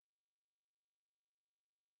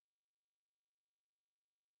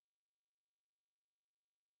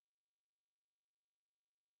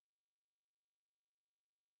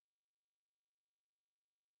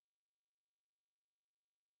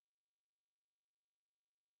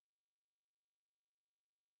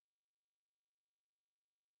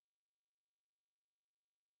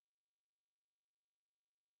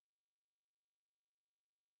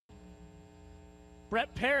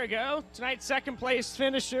Brett Perigo, tonight's second place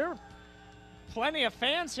finisher. Plenty of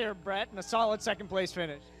fans here, Brett, and a solid second place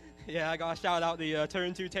finish. Yeah, I got to shout out the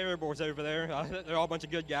Turn 2 Terribles over there. They're all a bunch of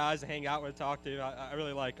good guys to hang out with, talk to. I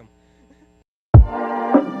really like them.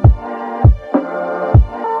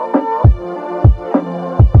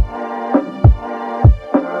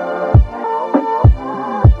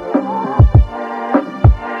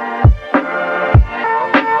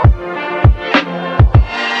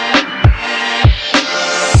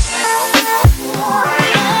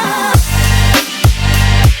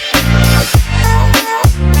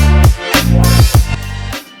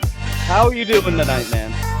 How are you doing tonight,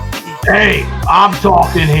 man? Hey, I'm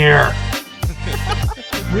talking here.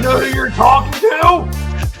 You know who you're talking to?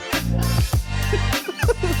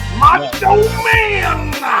 Macho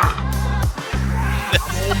Man!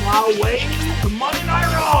 I'm on my way to Monday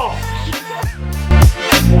Night Raw.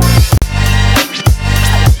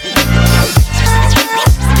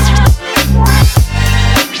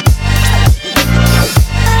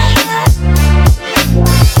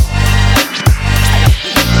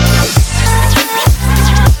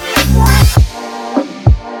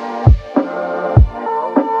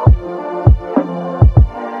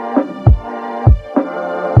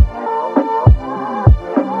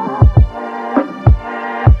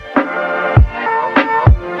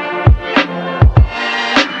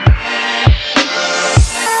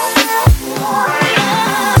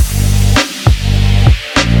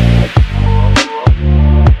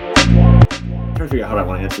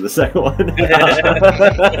 The second one.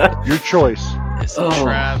 Your choice. It's a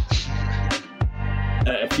trap.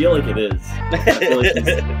 I feel like it is. I feel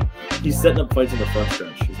like he's setting up fights in the front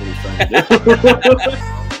stretch is what he's trying to do.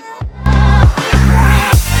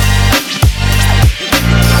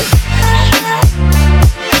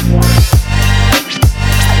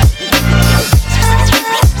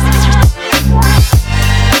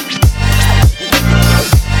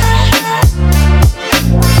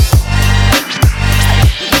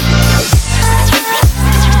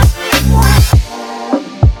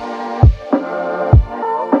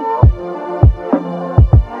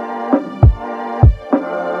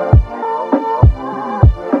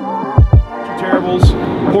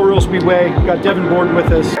 Speedway. We've got Devin Gordon with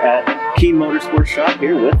us at Keen Motorsports Shop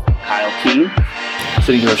here with Kyle Keen.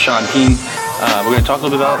 Sitting here with Sean Keen. We're going to talk a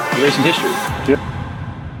little bit about racing history. Yep.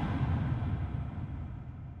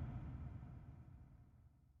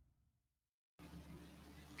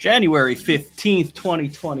 January 15th,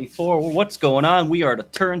 2024. What's going on? We are the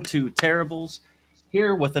Turn 2 Terribles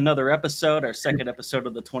here with another episode, our second episode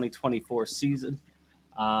of the 2024 season.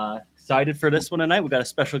 Excited for this one tonight. We got a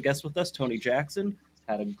special guest with us, Tony Jackson.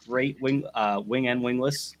 Had a great wing and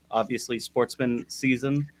wingless, obviously, Sportsman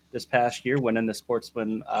season this past year, winning the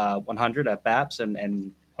Sportsman 100 at BAPS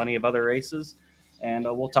and plenty of other races. And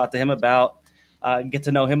we'll talk to him about, get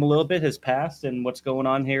to know him a little bit, his past, and what's going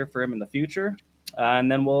on here for him in the future.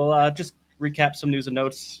 And then we'll just recap some news and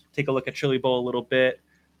notes, take a look at Chili Bowl a little bit.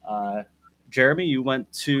 Jeremy, you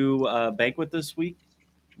went to a banquet this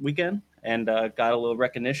weekend and got a little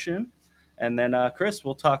recognition. And then, Chris,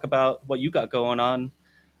 we'll talk about what you got going on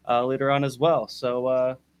later on as well.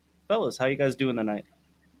 So, fellas, how you guys doing tonight?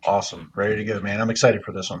 Awesome. Ready to go, man. I'm excited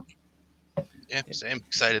for this one. Yeah, same.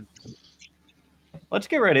 Excited. Let's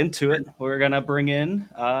get right into it. We're going to bring in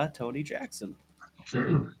Tony Jackson.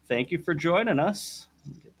 Thank you for joining us.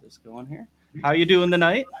 Let me get this going here. How you doing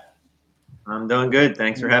tonight? I'm doing good.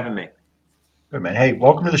 Thanks for having me. Good, man. Hey,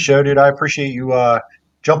 welcome to the show, dude. I appreciate you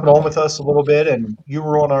jumping on with us a little bit. And you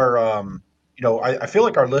were on our, I feel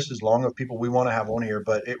like our list is long of people we want to have on here,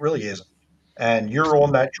 but it really isn't. And you're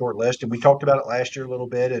on that short list. And we talked about it last year a little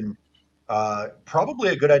bit. And probably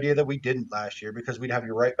a good idea that we didn't last year because we'd have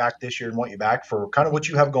you right back this year and want you back for kind of what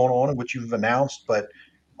you have going on and what you've announced. But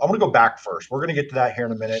I'm going to go back first. We're going to get to that here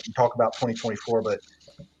in a minute and talk about 2024. But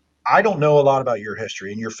I don't know a lot about your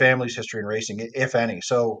history and your family's history in racing, if any.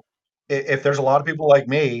 So if there's a lot of people like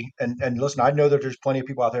me, and listen, I know that there's plenty of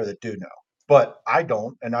people out there that do know, but I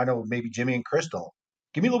don't, and I know maybe Jimmy and Chris don't.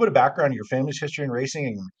 Give me a little bit of background on your family's history in racing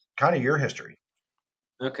and kind of your history.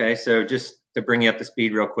 Okay, so just to bring you up to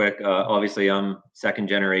speed real quick, obviously I'm second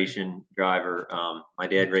generation driver. My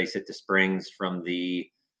dad raced at the Springs from the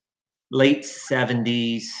late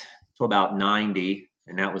 70s to about 90,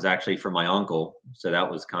 and that was actually for my uncle. So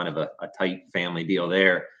that was kind of a tight family deal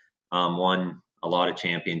there. Won a lot of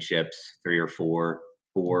championships, 3 or 4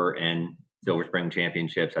 and Silver Spring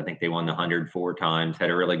championships. I think they won the 100 4 times, had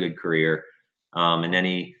a really good career. And then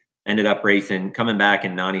he ended up coming back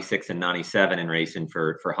in 96 and 97 and racing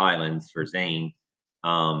for Highlands for Zane.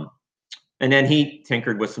 And And then he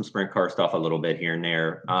tinkered with some sprint car stuff a little bit here and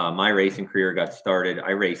there. My racing career got started.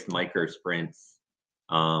 I raced micro sprints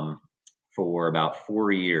for about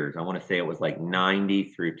 4 years. I want to say it was like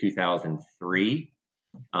 90 through 2003.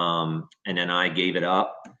 And then I gave it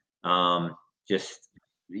up. Just,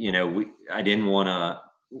 I didn't want to,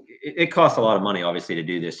 it costs a lot of money, obviously, to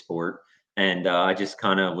do this sport. And I just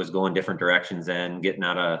kind of was going different directions and getting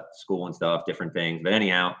out of school and stuff, different things. But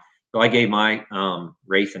anyhow, so I gave my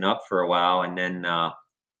racing up for a while. And then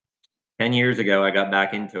 10 years ago, I got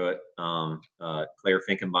back into it. Claire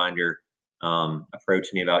Finkenbinder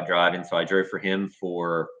approached me about driving. So I drove for him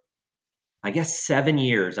for, I guess, 7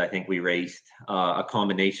 years. I think we raced a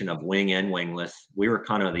combination of wing and wingless. We were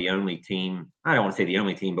kind of the only team. I don't want to say the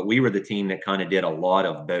only team, but we were the team that kind of did a lot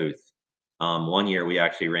of both. One year we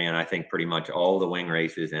actually ran, I think, pretty much all the wing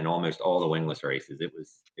races and almost all the wingless races. It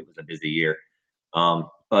was a busy year,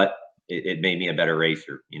 but it made me a better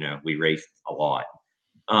racer. We raced a lot.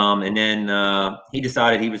 And then he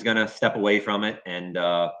decided he was going to step away from it, and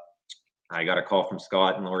I got a call from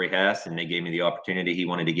Scott and Lori Hess, and they gave me the opportunity. He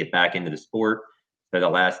wanted to get back into the sport. So the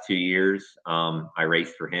last 2 years, I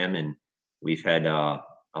raced for him, and we've had a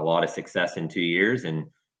lot of success in 2 years. And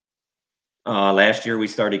last year, we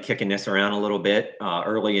started kicking this around a little bit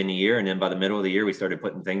early in the year, and then by the middle of the year, we started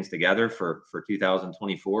putting things together for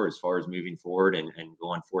 2024 as far as moving forward and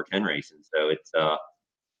going 410 racing. So it's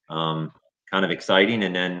kind of exciting.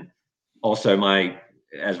 And then also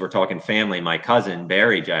as we're talking family, my cousin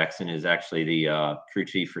Barry Jackson is actually the crew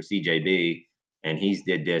chief for CJB, and he's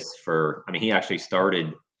did this he actually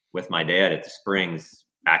started with my dad at the Springs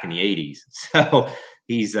back in the 80s. So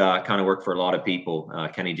he's kind of worked for a lot of people,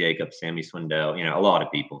 Kenny Jacobs, Sammy Swindell, a lot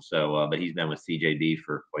of people. So, but he's been with CJB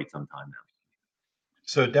for quite some time now.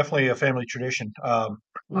 So definitely a family tradition, Yeah.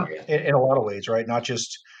 in a lot of ways, right? Not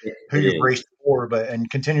just who It you've is. raced for, but and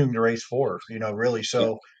continuing to race for, really.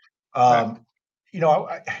 So, Right.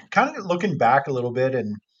 I kind of looking back a little bit,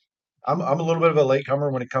 and I'm a little bit of a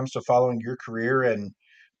latecomer when it comes to following your career. And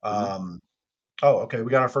Mhm. oh, okay,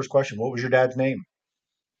 we got our first question. What was your dad's name?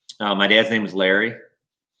 My dad's name was Larry.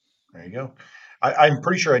 There you go. I'm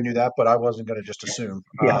pretty sure I knew that, but I wasn't going to just assume.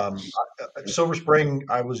 Yeah. Silver Spring,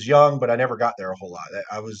 I was young, but I never got there a whole lot.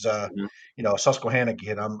 I was, Mhm. a Susquehanna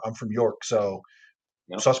kid. I'm from York, so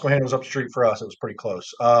Yep. Susquehanna was up the street for us. It was pretty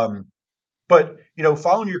close. But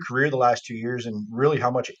following your career the last 2 years and really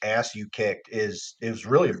how much ass you kicked is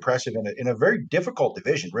really impressive in a very difficult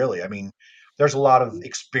division. Really, I mean, there's a lot of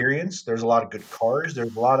experience. There's a lot of good cars.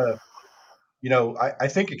 There's a lot of I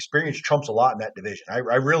think experience trumps a lot in that division. I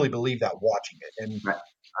really believe that watching it. And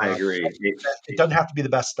I agree. it doesn't have to be the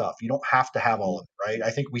best stuff. You don't have to have all of it, right?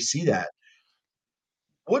 I think we see that.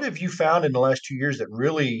 What have you found in the last 2 years that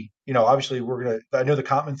really, obviously I know the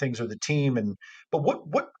common things are the team, but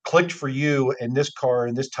what clicked for you in this car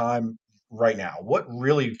in this time right now? What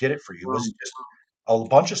really did it for you? Was it Um, just a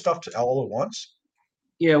bunch of stuff all at once?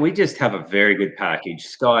 Yeah, we just have a very good package.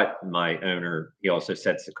 Scott, my owner, he also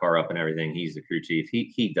sets the car up and everything. He's the crew chief.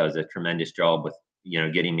 He does a tremendous job with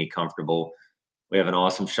getting me comfortable. We have an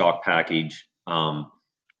awesome shock package,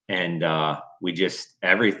 and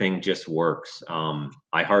everything just works.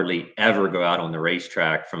 I hardly ever go out on the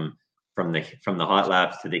racetrack from the hot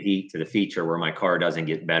laps to the heat to the feature where my car doesn't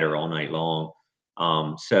get better all night long.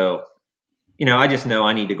 So I just know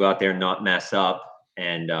I need to go out there and not mess up.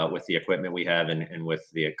 And with the equipment we have and with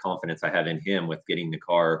the confidence I have in him with getting the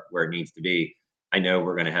car where it needs to be, I know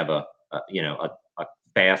we're going to have a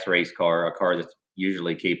fast race car, a car that's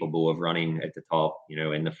usually capable of running at the top,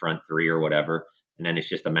 in the front three or whatever. And then it's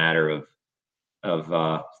just a matter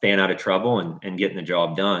of staying out of trouble and getting the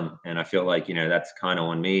job done. And I feel like, that's kind of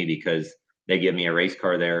on me because they give me a race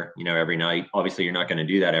car there, every night. Obviously, you're not going to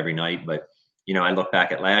do that every night, but, I look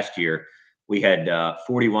back at last year, we had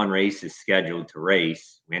 41 races scheduled to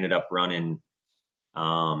race. We ended up running,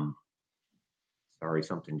 sorry,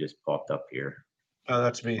 something just popped up here. Oh,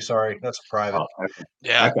 that's me. Sorry. That's a private. Oh, okay.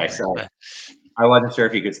 Yeah. Okay, sorry. I wasn't sure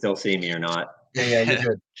if you could still see me or not. Yeah, you're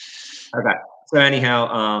good. Okay. So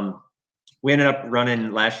anyhow, we ended up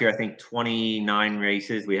running last year, I think 29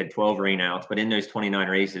 races. We had 12 rainouts, but in those 29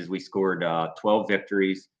 races, we scored 12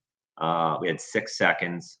 victories. We had 6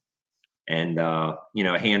 seconds and, a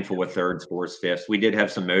handful with thirds, fourths, fifths. We did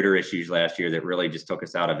have some motor issues last year that really just took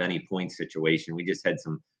us out of any point situation. We just had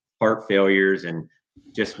some part failures and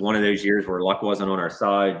just one of those years where luck wasn't on our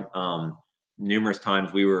side. Numerous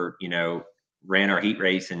times we were, ran our heat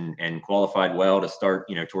race and qualified well to start,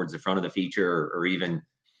 towards the front of the feature or even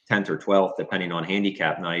 10th or 12th, depending on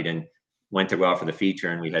handicap night, and went to go out for the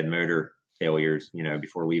feature. And we had motor failures,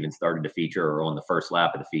 before we even started the feature or on the first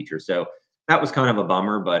lap of the feature. So that was kind of a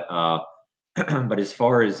bummer, but But as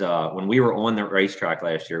far as when we were on the racetrack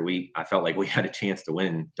last year, I felt like we had a chance to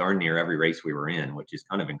win darn near every race we were in, which is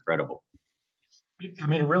kind of incredible. I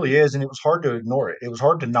mean, it really is, and it was hard to ignore it. It was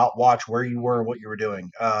hard to not watch where you were and what you were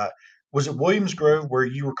doing. Was it Williams Grove where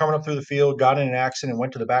you were coming up through the field, got in an accident,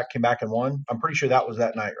 went to the back, came back and won? I'm pretty sure that was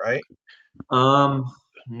that night, right? Um,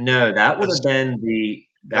 no, that would have been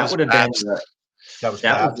That's BAPS. That was that was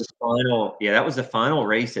BAPS. the final, yeah, that was the final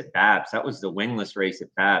race at BAPS. That was the wingless race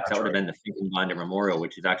at BAPS. That That's would have right. been the Finkenbinder Memorial,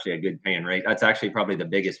 which is actually a good paying race. That's actually probably the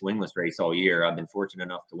biggest wingless race all year. I've been fortunate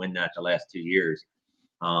enough to win that the last 2 years.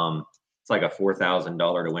 It's like a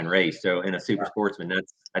 $4,000 to win race. So in a super sportsman,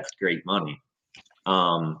 that's great money.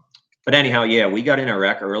 But anyhow, yeah, we got in a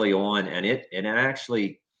wreck early on, and it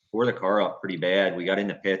actually tore the car up pretty bad. We got in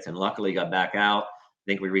the pits and luckily got back out. I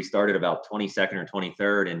think we restarted about 22nd or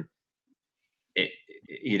 23rd, and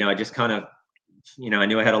I just kind of, I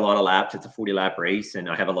knew I had a lot of laps. It's a 40-lap race, and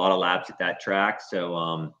I have a lot of laps at that track.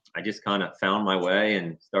 So I just kind of found my way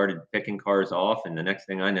and started picking cars off. And the next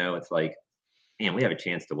thing I know, it's like, man, we have a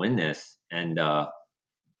chance to win this. And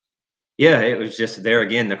yeah, it was just there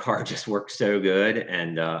again. The car just worked so good,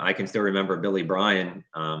 and I can still remember Billy Bryan.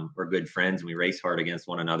 We're good friends, and we race hard against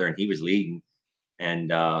one another. And he was leading,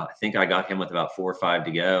 and I think I got him with about 4 or 5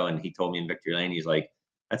 to go. And he told me in victory lane, he's like,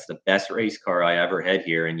 "That's the best race car I ever had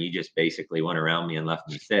here, and you just basically went around me and left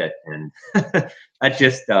me sit." And that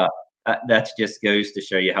just goes to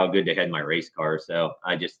show you how good they had my race car. So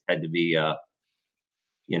I just had to be,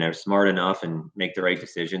 smart enough and make the right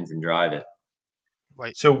decisions and drive it.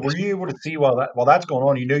 Wait, So were you able to see while that's going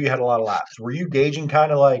on, you knew you had a lot of laps. Were you gauging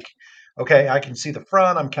kind of like, okay, I can see the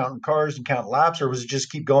front, I'm counting cars and counting laps, or was it just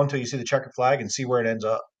keep going until you see the checkered flag and see where it ends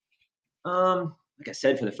up? Like I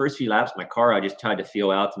said, for the first few laps, my car, I just tried to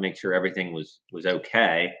feel out to make sure everything was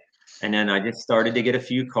okay. And then I just started to get a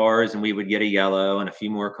few cars, and we would get a yellow, and a few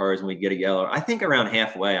more cars, and we'd get a yellow. I think around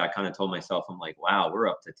halfway, I kind of told myself, I'm like, wow, we're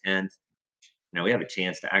up to 10th. Now we have a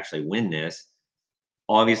chance to actually win this.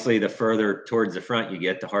 Obviously, the further towards the front you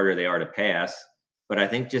get, the harder they are to pass. But I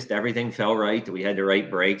think just everything fell right. We had the right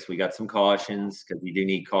brakes. We got some cautions because you do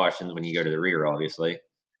need cautions when you go to the rear, obviously.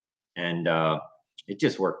 And it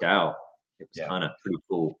just worked out. It was Yeah. kind of pretty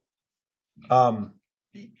cool. Um,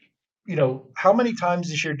 how many times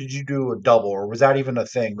this year did you do a double, or was that even a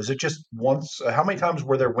thing? Was it just once? How many times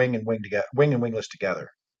were there wing and wingless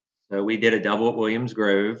together? So we did a double at Williams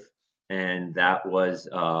Grove, and that was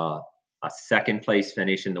a second place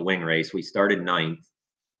finish in the wing race. We started ninth,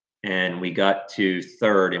 and we got to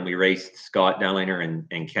third, and we raced Scott Delliner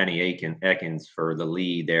and Kenny Ekins for the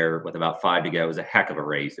lead there with about 5 to go. It was a heck of a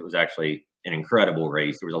race. It was actually an incredible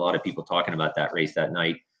race. There was a lot of people talking about that race that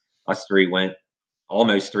night. Us three went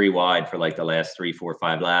almost 3 wide for like the last 3, 4,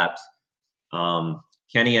 5 laps.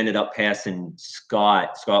 Kenny ended up passing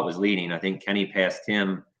Scott. Scott was leading. I think Kenny passed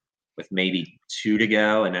him with maybe 2 to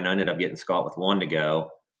go, and then I ended up getting Scott with 1 to go.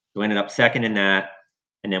 So we ended up second in that,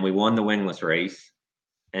 and then we won the wingless race.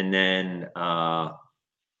 And then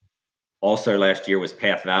also last year was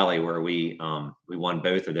Path Valley, where we won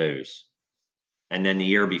both of those. And then the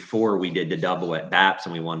year before we did the double at BAPS,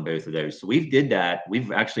 and we won both of those. So we've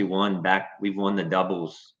actually we've won the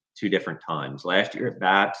doubles 2 different times. Last year at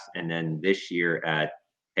BAPS, and then this year at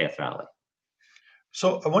Path Valley.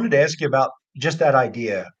 So I wanted to ask you about just that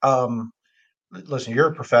idea. Listen, you're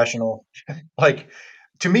a professional. Like,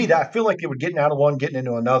 to me, that I feel like it would getting out of one, getting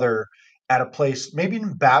into another at a place, maybe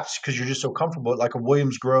in BAPS because you're just so comfortable, like a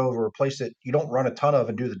Williams Grove or a place that you don't run a ton of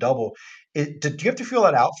and do the double. Do you have to feel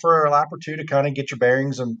that out for a lap or two to kind of get your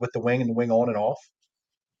bearings and with the wing and the wing on and off?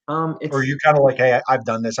 Or are It's you kind of like, hey, I've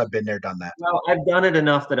done this, I've been there, done that? Well, I've done it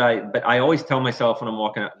enough but I always tell myself when I'm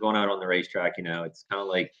going out on the racetrack, it's kind of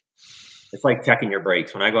like, it's like checking your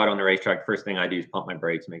brakes. When I go out on the racetrack, first thing I do is pump my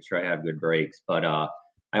brakes, make sure I have good brakes. But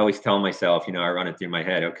I always tell myself, I run it through my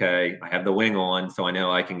head. Okay, I have the wing on, so I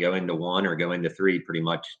know I can go into 1 or go into 3 pretty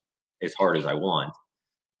much as hard as I want.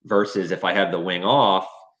 Versus if I have the wing off,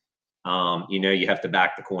 you have to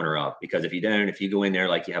back the corner up, because if you go in there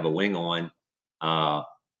like you have a wing on,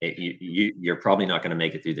 you're probably not going to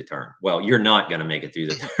make it through the turn. Well, you're not going to make it through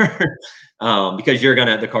the turn because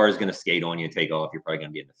the car is going to skate on you and take off. You're probably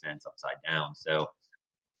going to be in the fence upside down. So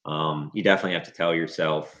you definitely have to tell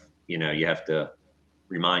yourself, you have to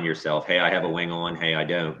remind yourself, hey, I have a wing on. Hey, I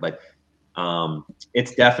don't. But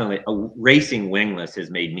it's definitely racing wingless has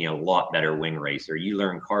made me a lot better wing racer. You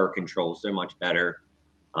learn car control so much better.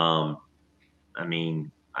 I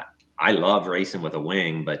mean, I love racing with a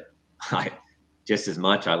wing, but just as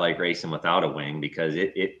much I like racing without a wing, because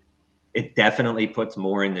it definitely puts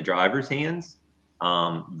more in the driver's hands.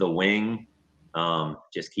 The wing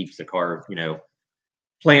just keeps the car,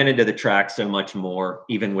 planted to the track so much more,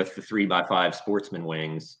 even with the 3x5 Sportsman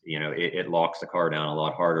wings, it locks the car down a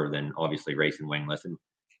lot harder than obviously racing wingless. And,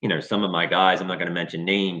 some of my guys, I'm not going to mention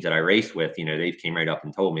names that I race with, they've came right up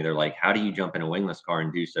and told me, they're like, how do you jump in a wingless car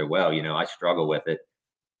and do so well? I struggle with it.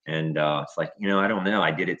 And it's like, I don't know. I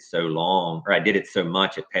did it so long, or I did it so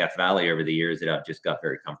much at Path Valley over the years that I've just got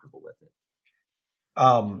very comfortable with it.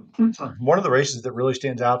 One of the races that really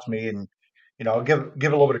stands out to me, and I'll give a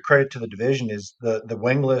little bit of credit to the division, is the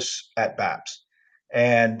wingless at BAPS.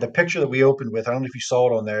 And the picture that we opened with, I don't know if you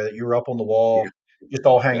saw it on there, that you were up on the wall, just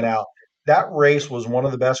all hanging out. That race was one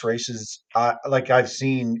of the best races I've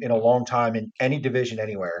seen in a long time in any division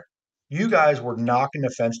anywhere. You guys were knocking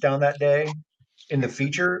the fence down that day in the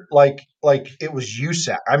feature, like it was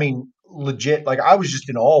USAC. I mean, legit. Like, I was just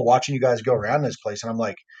in awe watching you guys go around this place, and I'm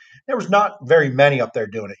like, there was not very many up there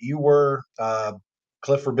doing it. You were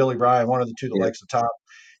Cliff or Billy Bryan, one of the two that likes the top,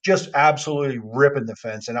 just absolutely ripping the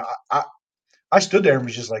fence. And I stood there and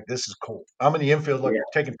was just like, this is cool. I'm in the infield, like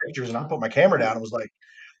taking pictures, and I put my camera down and was like,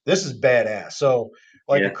 this is badass. So,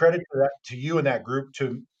 like, a credit to you and that group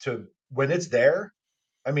to when it's there.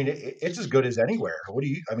 I mean, it's as good as anywhere.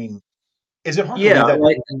 I mean, is it hard to leave that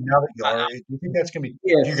now that you are? Do you think that's gonna be?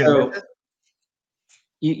 You're gonna miss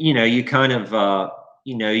it? You kind of the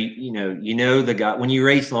guy when you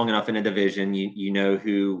race long enough in a division, you know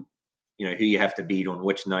who you have to beat on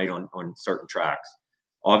which night on certain tracks.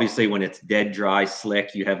 Obviously, when it's dead dry,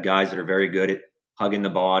 slick, you have guys that are very good at hugging the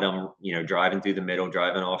bottom, driving through the middle,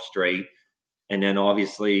 driving off straight. And then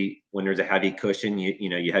obviously when there's a heavy cushion,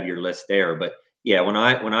 you have your list there. But yeah, when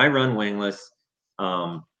I run wingless,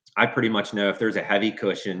 I pretty much know if there's a heavy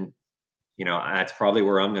cushion, that's probably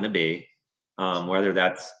where I'm going to be. Whether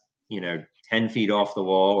that's 10 feet off the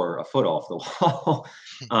wall or a foot off the wall.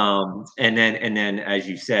 And then as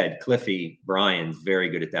you said, Cliffy Bryan's very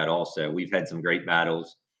good at that also. We've had some great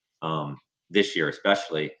battles this year,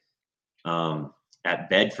 especially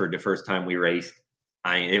at Bedford. The first time we raced,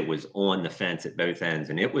 it was on the fence at both ends,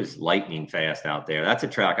 and it was lightning fast out there. That's a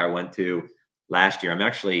track I went to last year. I'm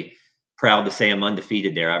actually proud to say I'm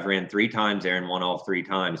undefeated there. I've ran 3 times there and won all 3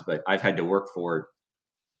 times, but I've had to work for it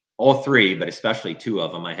all 3, but especially 2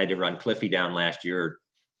 of them. I had to run Cliffy down last year.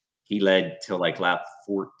 He led till like lap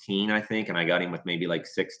 14, I think, and I got him with maybe like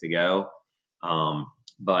 6 to go.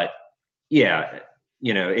 But yeah,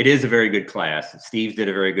 it is a very good class. Steve did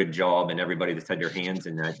a very good job, and everybody that's had their hands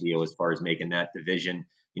in that deal as far as making that division.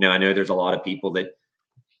 I know there's a lot of people that,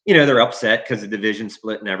 they're upset because the division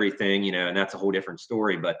split and everything, and that's a whole different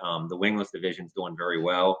story. But the wingless division's doing very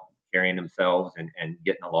well, carrying themselves and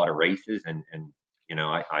getting a lot of races. And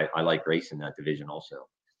I like racing that division also.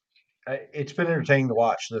 It's been entertaining to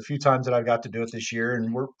watch the few times that I've got to do it this year.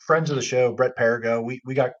 And we're friends of the show, Brett Perigo.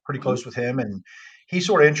 We got pretty close with him, and he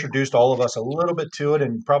sort of introduced all of us a little bit to it.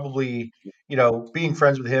 And probably, being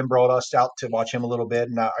friends with him brought us out to watch him a little bit.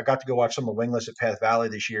 And I got to go watch some of the wingless at Path Valley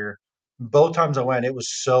this year. Both times I went, it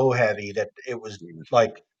was so heavy that it was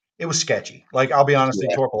like, it was sketchy. Like, I'll be honest,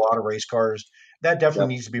 they tore up a lot of race cars. That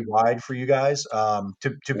definitely needs to be wide for you guys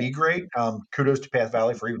to be great. Kudos to Path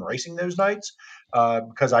Valley for even racing those nights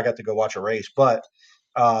because I got to go watch a race. But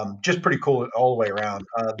just pretty cool all the way around.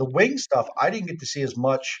 The wing stuff, I didn't get to see as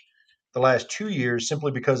much the last 2 years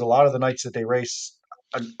simply because a lot of the nights that they race,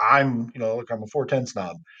 I'm look, I'm a 410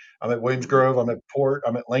 snob. I'm at Williams Grove, I'm at Port,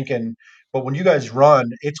 I'm at Lincoln. But when you guys run,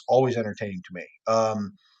 it's always entertaining to me.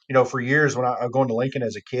 For years when I was going to Lincoln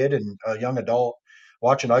as a kid and a young adult,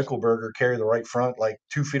 watching Eichelberger carry the right front like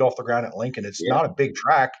 2 feet off the ground at Lincoln, it's not a big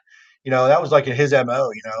track. That was like in his MO.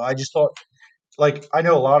 I just thought, like, I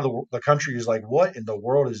know a lot of the country is like, what in the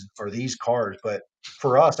world are these cars? But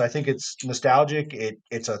for us, I think it's nostalgic.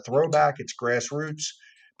 It's a throwback. It's grassroots,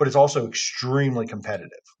 but it's also extremely competitive.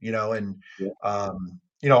 And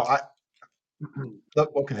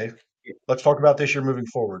okay, let's talk about this year moving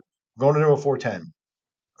forward. Going into a 410,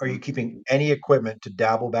 are you keeping any equipment to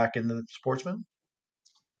dabble back into the Sportsman?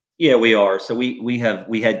 Yeah, we are. So we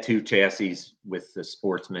had 2 chassis with the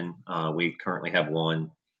Sportsman. We currently have 1.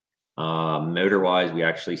 Motor wise, we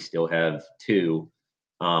actually still have 2.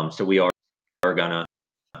 So we are gonna.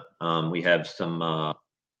 We have some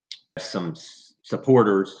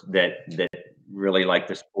supporters that really like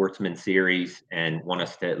the Sportsman series and want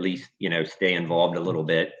us to at least stay involved a little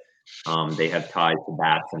bit. They have ties to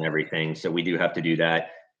BAPS and everything, so we do have to do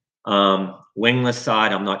that. Wingless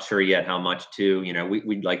side, I'm not sure yet how much to.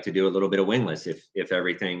 We'd like to do a little bit of wingless if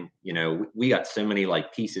everything. We got so many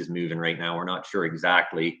like pieces moving right now. We're not sure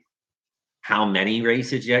exactly how many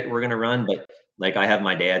races yet we're going to run, but like I have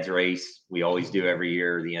my dad's race. We always do every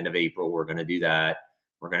year, the end of April. We're going to do that.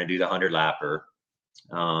 We're going to do the 100 lapper.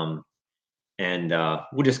 and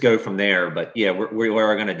we'll just go from there. But yeah, we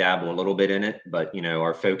are going to dabble a little bit in it, but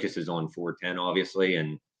our focus is on 410, obviously,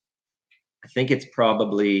 and I think it's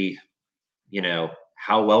probably,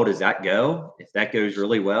 how well does that go? If that goes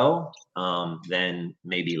really well, then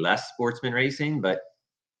maybe less sportsman racing. But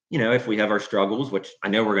if we have our struggles, which I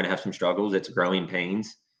know we're going to have some struggles, it's growing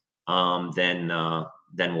pains.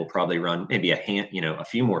 Then we'll probably run maybe a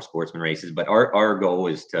few more sportsman races. But our goal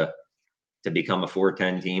is to become a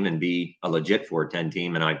 410 team and be a legit 410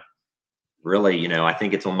 team. And I really, I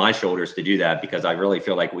think it's on my shoulders to do that, because I really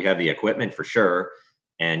feel like we have the equipment for sure.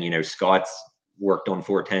 And, Scott's worked on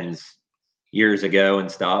 410s years ago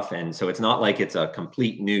and stuff. And so it's not like it's a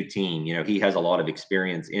complete new team. He has a lot of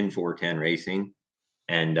experience in 410 racing,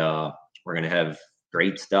 and we're going to have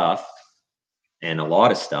great stuff and a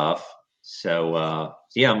lot of stuff. So,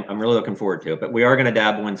 yeah, I'm really looking forward to it, but we are going to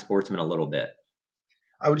dabble in sportsman a little bit.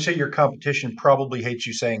 I would say your competition probably hates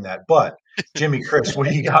you saying that, but Jimmy, Chris, what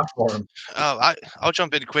do you got for him? I'll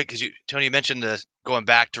jump in quick because Tony, you mentioned going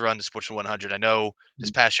back to run the Sportsman 100. I know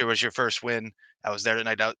this past year was your first win. I was there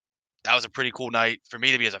tonight. That was a pretty cool night for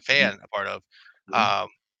me to be as a fan a part of.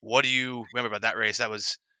 What do you remember about that race? That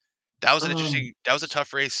was an interesting. That was a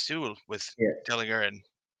tough race too with Dillinger and.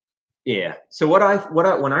 Yeah. So when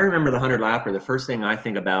I remember the 100 lapper, the first thing I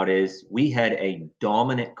think about is we had a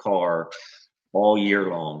dominant car all year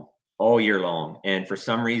long. And for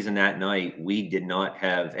some reason that night we did not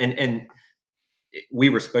have, and we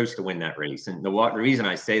were supposed to win that race. And the reason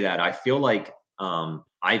I say that, I feel like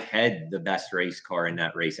I've had the best race car in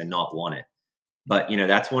that race and not won it. But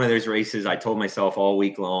that's one of those races I told myself all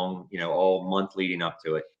week long, all month leading up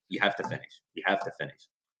to it, you have to finish. You have to finish.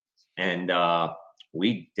 And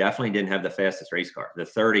we definitely didn't have the fastest race car. The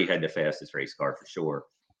 30 had the fastest race car for sure.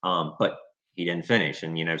 But he didn't finish.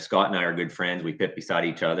 And, Scott and I are good friends. We pit beside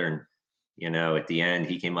each other. And, at the end,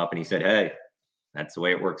 he came up and he said, "Hey, that's the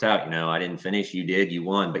way it works out. I didn't finish. You did. You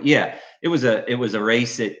won." But yeah, it was a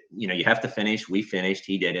race that, you have to finish. We finished.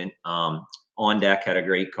 He didn't. On deck had a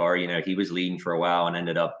great car. He was leading for a while and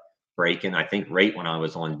ended up breaking, I think, right when I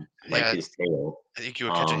was on his tail. I think you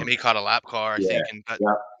were catching him. He caught a lap car, I think, and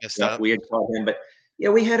got messed up. We had caught him, but yeah,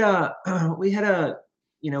 we had we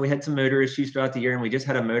had some motor issues throughout the year, and we just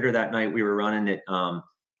had a motor that night we were running it.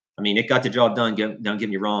 I mean, it got the job done. Don't get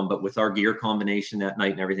me wrong, but with our gear combination that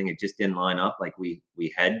night and everything, it just didn't line up like we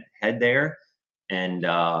had there. And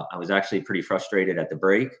I was actually pretty frustrated at the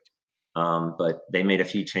break, but they made a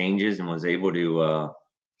few changes and was able to,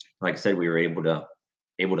 like I said, we were able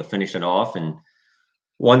to finish it off and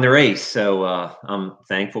won the race. So I'm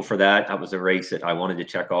thankful for that. That was a race that I wanted to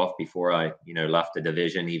check off before I, left the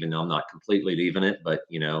division, even though I'm not completely leaving it, but,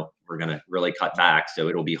 we're going to really cut back. So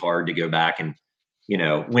it'll be hard to go back and,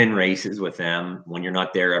 win races with them when you're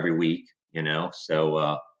not there every week, So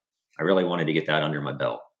I really wanted to get that under my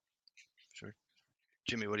belt. Sure.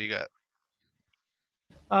 Jimmy, what do you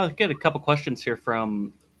got? Get a couple questions here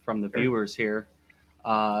from the viewers here.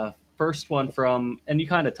 First one from, and you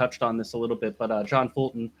kind of touched on this a little bit, but John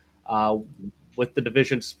Fulton, with the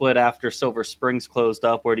division split after Silver Springs closed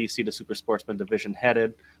up, where do you see the Super Sportsman division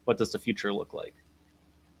headed? What does the future look like?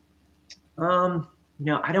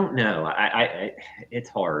 I don't know. I it's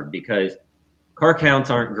hard because car counts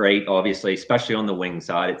aren't great, obviously, especially on the wing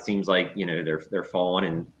side. It seems like, they're falling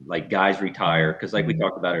and like guys retire. Cause like we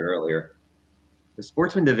talked about it earlier, the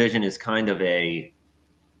sportsman division is kind of it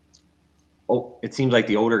seems like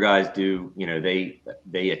the older guys do,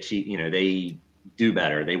 they achieve, they do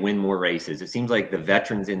better. They win more races. It seems like the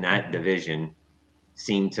veterans in that division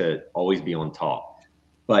seem to always be on top.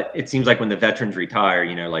 But it seems like when the veterans retire,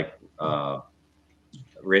 like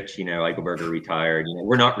Rich, Eichelberger retired,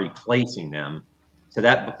 we're not replacing them. So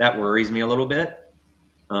that worries me a little bit.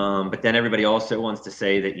 But then everybody also wants to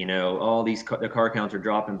say that, all the car counts are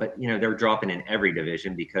dropping, but, they're dropping in every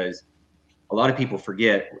division because a lot of people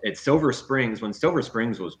forget at Silver Springs, when Silver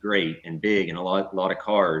Springs was great and big and a lot of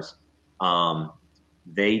cars,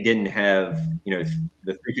 they didn't have, the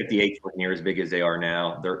 358s weren't near as big as they are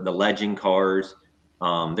now. The legend cars.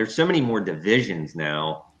 There's so many more divisions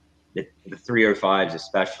now that the 305s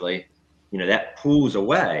especially, that pulls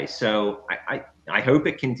away. So I hope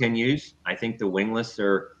it continues. I think the wingless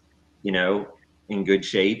are, in good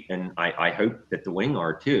shape, and I hope that the wing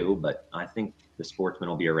are too, but I think the Sportsman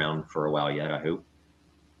will be around for a while yet, I hope.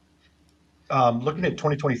 Looking at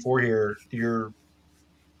 2024 here,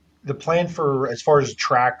 the plan for as far as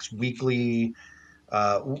tracks weekly,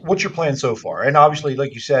 what's your plan so far? And obviously,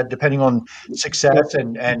 like you said, depending on success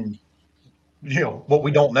and what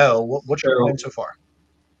we don't know, what's your plan so far?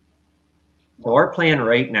 So our plan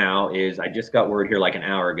right now is, I just got word here like an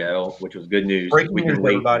hour ago, which was good news. Breaking We've news, been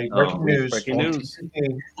waiting. everybody. Breaking news. Breaking on news.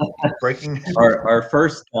 TCA. Breaking news.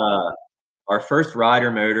 Our first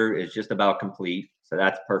rider motor is just about complete, so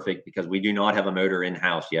that's perfect because we do not have a motor in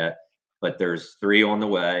house yet, but there's 3 on the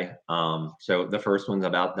way. So the first one's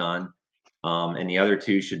about done, and the other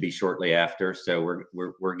 2 should be shortly after. So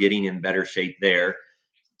we're getting in better shape there.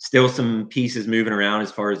 Still some pieces moving around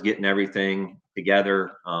as far as getting everything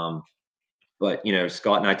together. But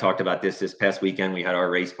Scott and I talked about this past weekend. We had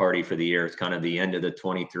our race party for the year. It's kind of the end of the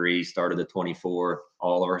 23, start of the 24.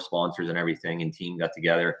 All of our sponsors and everything and team got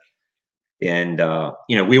together. And,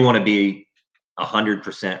 we want to be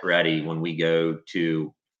 100% ready when we go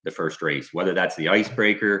to the first race, whether that's the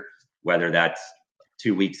icebreaker, whether that's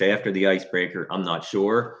 2 weeks after the icebreaker, I'm not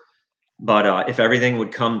sure. But if everything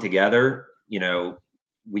would come together,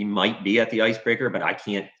 we might be at the icebreaker, but I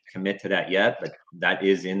can't commit to that yet. But that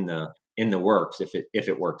is in the works if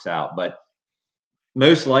it works out. But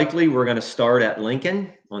most likely we're going to start at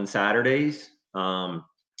Lincoln on Saturdays. And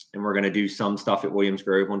we're going to do some stuff at Williams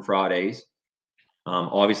Grove on Fridays.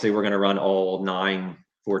 Obviously, we're going to run all 9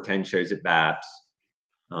 410 shows at BAPS,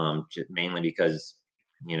 mainly because,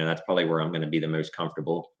 that's probably where I'm going to be the most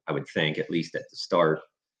comfortable, I would think, at least at the start.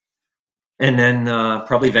 And then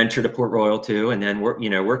probably venture to Port Royal too. And then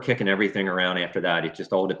we're kicking everything around after that. It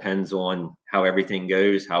just all depends on how everything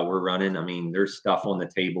goes, how we're running. I mean, there's stuff on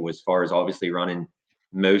the table as far as obviously running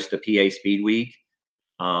most of PA Speed Week.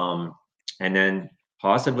 And then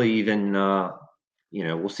possibly even,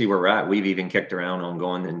 we'll see where we're at. We've even kicked around on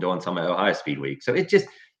going and doing some of Ohio Speed Week. So it just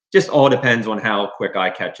all depends on how quick I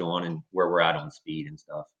catch on and where we're at on speed and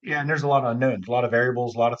stuff. Yeah, and there's a lot of unknowns, a lot of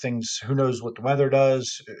variables, a lot of things. Who knows what the weather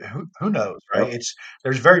does? Who knows, right? Yep.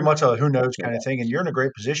 There's very much a who knows kind of thing, and you're in a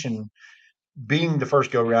great position being the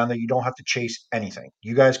first go round that you don't have to chase anything.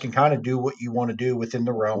 You guys can kind of do what you want to do within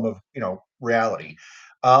the realm of reality.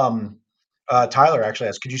 Tyler actually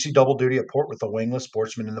asked, could you see double duty at Port with the wingless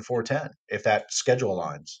Sportsman in the 410 if that schedule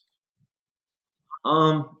aligns?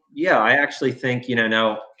 Yeah, I actually think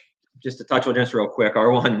now, just to touch on this real quick,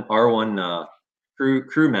 our one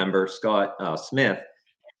crew member, Scott Smith,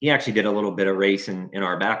 he actually did a little bit of racing in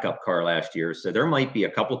our backup car last year. So there might be a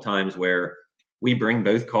couple times where we bring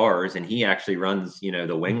both cars and he actually runs,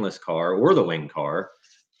 the wingless car or the wing car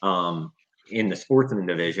in the Sportsman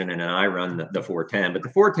division. And then I run the 410, but the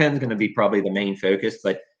 410 is going to be probably the main focus.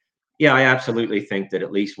 But yeah, I absolutely think that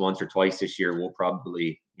at least once or twice this year, we'll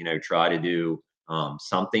probably, try to do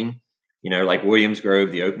something. Like Williams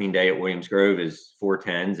Grove, the opening day at Williams Grove is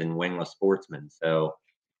 410s and wingless Sportsmen. So,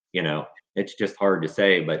 it's just hard to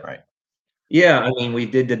say, but right. Yeah, I mean, we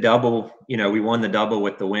did the double, we won the double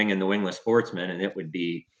with the wing and the wingless Sportsman, and it would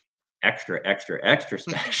be extra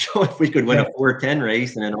special if we could win a 410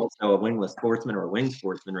 race and then also a wingless Sportsman or a wing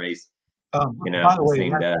Sportsman race. By the way,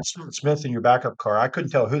 same day. Stuart Smith in your backup car, I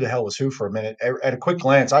couldn't tell who the hell was who for a minute. At a quick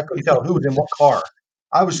glance, I couldn't tell who was in what car.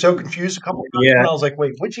 I was so confused a couple of times. Yeah. I was like,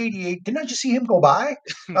 wait, which 88? Didn't I just see him go by?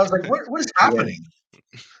 I was like, what is happening?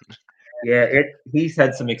 Yeah, he's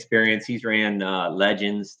had some experience. He's ran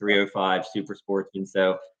Legends 305 Super Sportsman,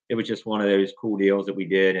 so it was just one of those cool deals that we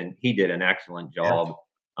did, and he did an excellent job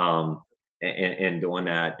in doing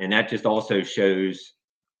that. And that just also shows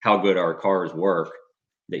how good our cars work.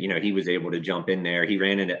 That he was able to jump in there. He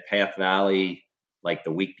ran it at Path Valley like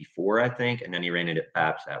the week before, I think, and then he ran it at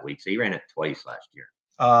BAPS that week. So he ran it twice last year.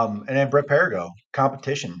 And then Brett Perigo,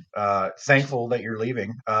 competition. Thankful that you're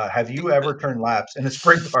leaving. Have you ever turned laps in a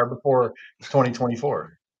sprint car before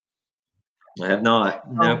 2024? I have not.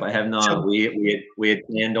 Nope, I have not. We had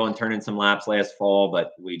planned on turning some laps last fall,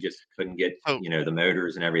 but we just couldn't get the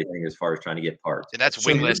motors and everything as far as trying to get parts. And that's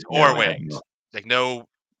wingless or wings, like no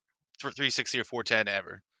 360 or 410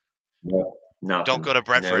 ever. No, nothing. Don't go to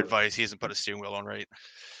Brett for advice. He hasn't put a steering wheel on right.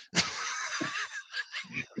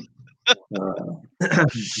 But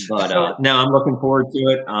no, I'm looking forward to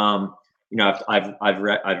it.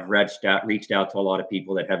 I've reached out to a lot of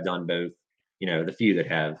people that have done both. The few that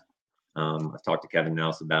have. I've talked to Kevin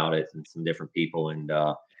Mouse about it and some different people, and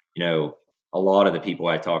a lot of the people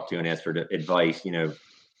I talked to and asked for advice,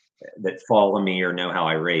 that follow me or know how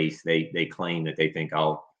I race, they claim that they think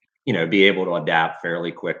I'll be able to adapt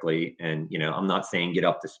fairly quickly. And I'm not saying get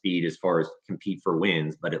up to speed as far as compete for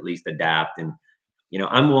wins, but at least adapt. And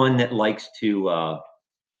I'm one that likes to,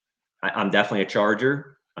 I'm definitely a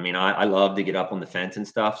charger. I mean, I love to get up on the fence and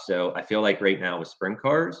stuff. So I feel like right now with sprint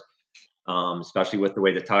cars, especially with the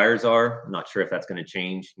way the tires are, I'm not sure if that's going to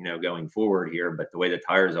change, going forward here, but the way the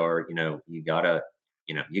tires are, you gotta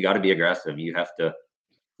be aggressive. You have to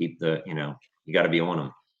keep you gotta be on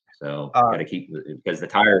them. So got to keep, because the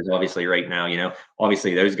tires obviously right now,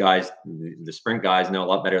 obviously those guys, the sprint guys know a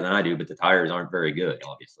lot better than I do, but the tires aren't very good,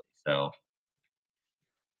 obviously. So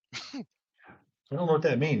I don't know what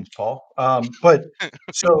that means, Paul. But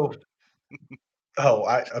so,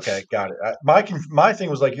 okay, got it. My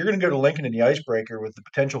thing was like, you're going to go to Lincoln in the icebreaker with the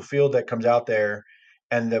potential field that comes out there,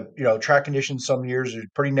 and the track conditions some years are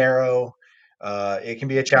pretty narrow. It can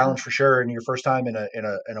be a challenge for sure in your first time in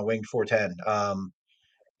a winged 410.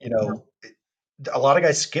 You know, a lot of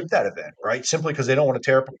guys skip that event, right? Simply because they don't want to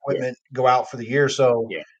tear up equipment, go out for the year. So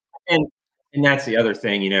yeah, and that's the other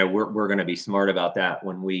thing. We're going to be smart about that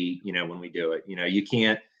when we do it.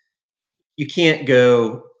 You can't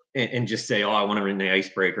go and just say, oh, I want to run the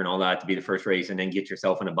icebreaker and all that to be the first race, and then get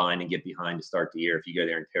yourself in a bind and get behind to start the year if you go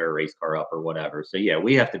there and tear a race car up or whatever. So yeah,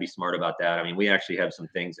 we have to be smart about that. I mean, we actually have some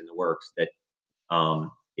things in the works that,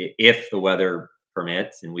 if the weather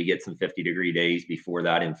permits and we get some 50-degree days before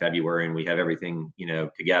that in February and we have everything,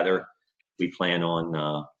 together, we plan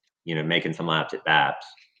on, making some laps at BAPS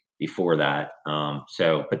before that.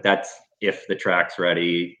 But that's if the track's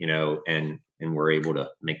ready, and we're able to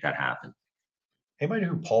make that happen. anybody know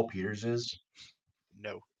who Paul Peters is?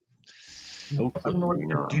 No. Nope. I don't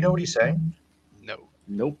know. Do you know what he's saying? No.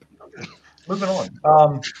 Nope. Moving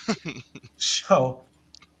on. So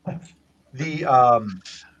the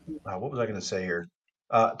what was I going to say here?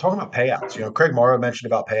 Talking about payouts, Craig Morrow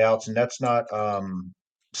mentioned about payouts, and that's not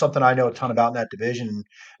something I know a ton about in that division.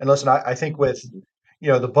 And listen, I think with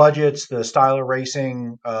the budgets, the style of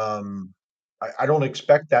racing, I don't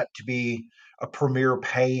expect that to be a premier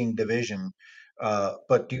paying division.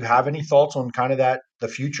 But do you have any thoughts on kind of the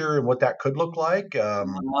future and what that could look like?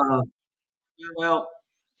 Well,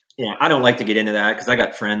 yeah, I don't like to get into that because I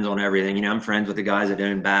got friends on everything. I'm friends with the guys that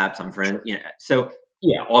own BAPS. I'm friends, So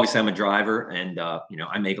yeah, obviously I'm a driver, and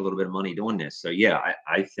I make a little bit of money doing this. So yeah,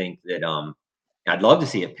 I think that I'd love to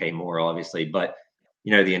see it pay more, obviously, but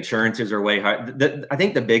the insurances are way high. I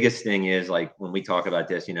think the biggest thing is, like, when we talk about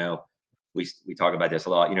this, we talk about this a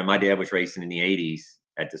lot. My dad was racing in the '80s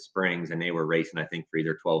at the Springs, and they were racing, I think, for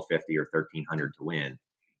either 1250 or 1300 to win.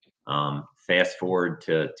 Fast forward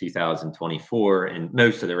to 2024, and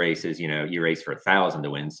most of the races, you race for 1,000 to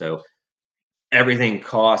win. So everything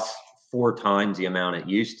costs 4 times the amount it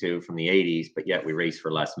used to from the '80s, but yet we race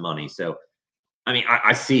for less money. So, I mean,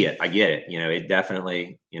 I see it, I get it. It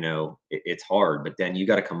definitely, it's hard, but then you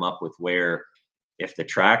got to come up with where, if the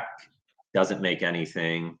track doesn't make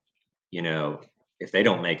anything, if they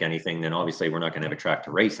don't make anything, then obviously we're not going to have a track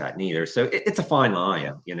to race at neither. So it's a fine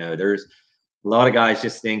line. There's a lot of guys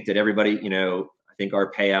just think that everybody, I think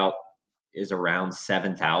our payout is around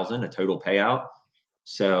 7,000, a total payout.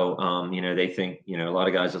 So, they think, a lot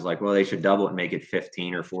of guys is like, well, they should double it and make it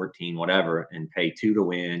 15 or 14, whatever, and pay 2 to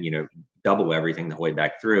win, double everything the way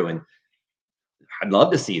back through. And I'd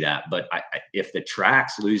love to see that. But if the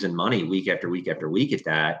track's losing money week after week after week at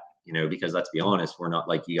that, because let's be honest, we're not,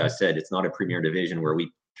 like you guys said, it's not a premier division where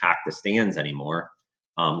we pack the stands anymore,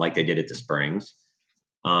 like they did at the Springs.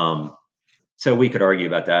 So we could argue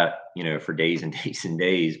about that, for days and days and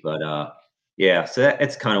days. But yeah, so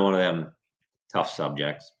it's kind of one of them tough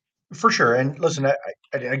subjects. For sure. And listen,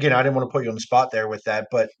 again, I didn't want to put you on the spot there with that,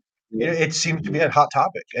 but it seems to be a hot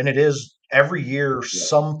topic, and it is every year.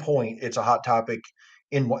 Some point, it's a hot topic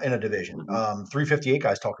in a division. 358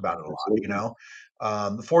 guys talk about it a lot.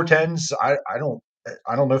 The 410s, I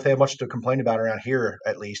don't know if they have much to complain about around here,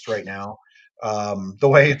 at least right now. The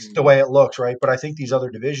way it looks, right? But I think these other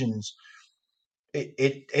divisions,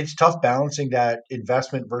 it's tough balancing that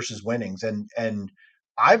investment versus winnings, and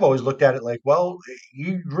I've always looked at it like, well,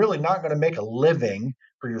 you're really not going to make a living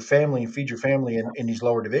for your family and feed your family in these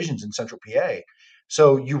lower divisions in Central PA.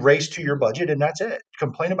 So you race to your budget, and that's it.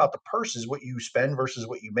 Complain about the purse is what you spend versus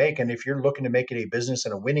what you make. And if you're looking to make it a business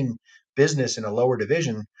and a winning business in a lower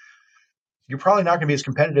division, you're probably not going to be as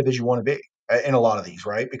competitive as you want to be in a lot of these,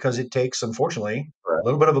 right? Because it takes, unfortunately, a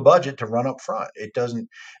little bit of a budget to run up front. It doesn't.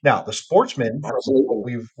 Now, the Sportsman, from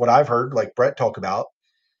what I've heard, like Brett talk about,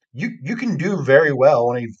 you can do very well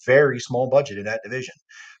on a very small budget in that division.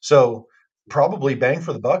 So probably bang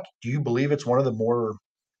for the buck. Do you believe it's one of the more,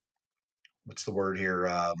 what's the word here?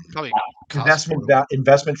 Probably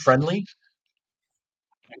investment friendly.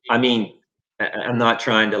 I mean, I'm not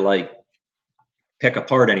trying to like pick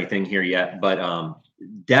apart anything here yet, but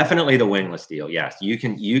definitely the wingless deal. Yes, you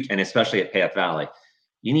can, and especially at Path Valley,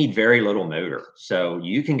 you need very little motor. So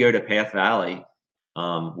you can go to Path Valley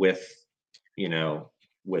with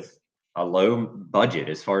a low budget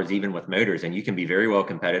as far as even with motors, and you can be very well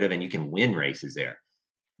competitive and you can win races there.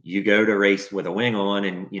 You go to race with a wing on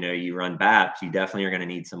and you run BAPS, you definitely are going to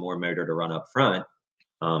need some more motor to run up front.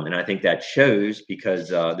 And I think that shows because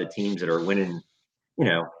the teams that are winning,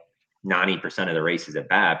 90% of the races at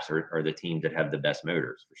BAPS are the teams that have the best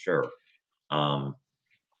motors for sure.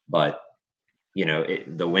 But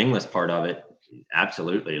the wingless part of it,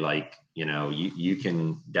 absolutely. Like, you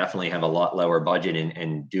can definitely have a lot lower budget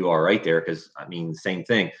and do all right there. Cause I mean, same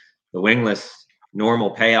thing, the wingless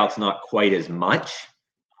normal payout's not quite as much,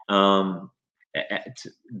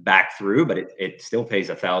 back through, but it still pays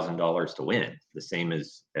 $1,000 to win, the same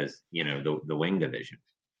as the wing division.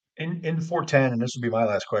 In 410, and this will be my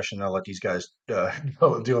last question. I'll let these guys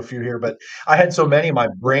do a few here, but I had so many in my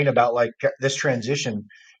brain about like this transition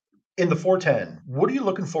in the 410. What are you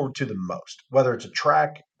looking forward to the most? Whether it's a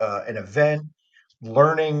track, an event,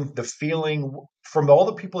 learning, the feeling from all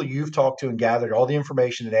the people you've talked to and gathered all the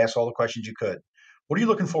information and asked all the questions you could. What are you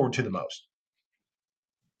looking forward to the most?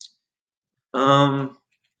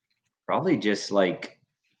 Probably just like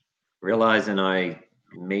realizing I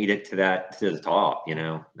made it to the top.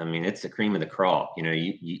 I mean, it's the cream of the crop.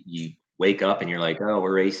 You wake up and you're like, oh,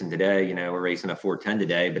 we're racing today. We're racing a 410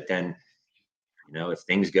 today. But then, if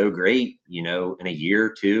things go great, in a year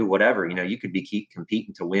or two, whatever, you could keep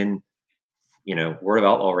competing to win, World of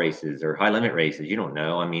Outlaw races or high limit races. You don't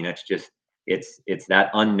know. I mean, it's that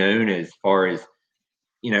unknown as far as,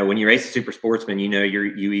 when you race a super sportsman, you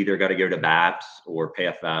either got to go to BAPS or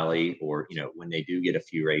Path Valley or, when they do get a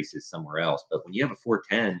few races somewhere else. But when you have a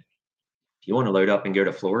 410, if you want to load up and go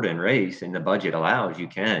to Florida and race and the budget allows, you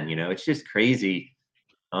can. It's just crazy.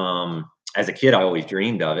 As a kid, I always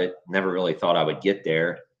dreamed of it. Never really thought I would get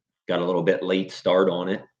there. Got a little bit late start on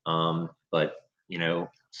it. But,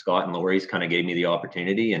 Scott and Lori's kind of gave me the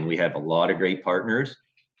opportunity, and we have a lot of great partners.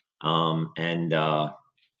 And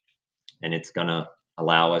it's going to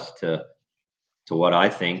allow us to what I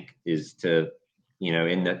think is to,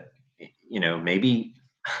 maybe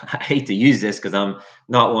I hate to use this because I'm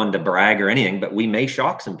not one to brag or anything, but we may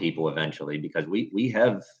shock some people eventually because we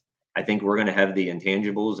have, I think we're going to have the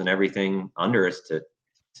intangibles and everything under us to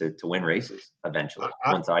win races eventually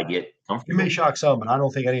once I get comfortable. You may shock some, but I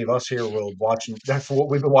don't think any of us here will watching that for what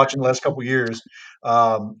we've been watching the last couple of years.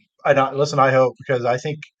 Listen, I hope, because I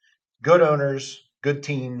think good owners, good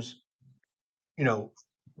teams,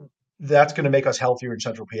 that's going to make us healthier in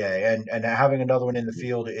Central PA, and having another one in the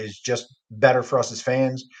field is just better for us as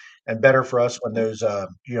fans and better for us when those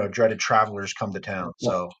dreaded travelers come to town.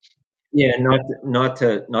 So yeah, not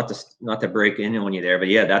to break in on you there, but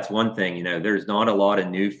yeah, that's one thing. There's not a lot of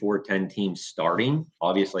new 410 teams starting,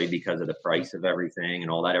 obviously because of the price of everything and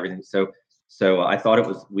all that everything. So I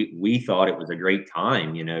thought we thought it was a great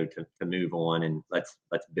time, to move on and let's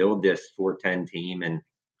build this 410 team. And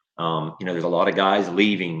there's a lot of guys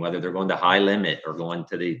leaving, whether they're going to high limit or going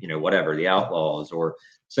to the whatever, the Outlaws, or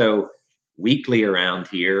so weekly around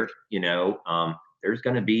here. There's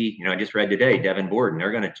going to be, I just read today, Devin Borden,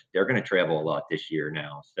 they're going to travel a lot this year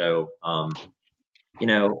now. So,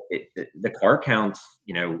 the car counts,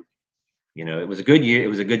 it was a good year. It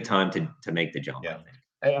was a good time to make the jump. Yeah.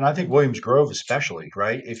 And I think Williams Grove, especially,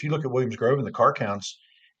 right? If you look at Williams Grove and the car counts,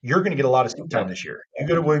 you're going to get a lot of seat time this year. You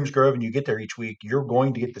go to Williams Grove and you get there each week, you're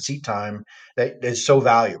going to get the seat time that is so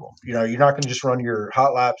valuable. You're not going to just run your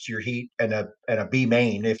hot laps, your heat, and a B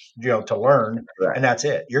main to learn, and that's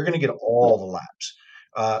it. You're going to get all the laps.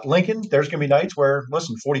 Lincoln, there's going to be nights where,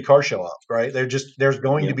 listen, 40 cars show up, right? There's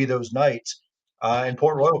going to be those nights, and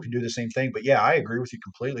Port Royal can do the same thing. But yeah, I agree with you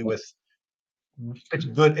completely.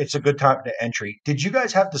 It's a good time to entry. Did you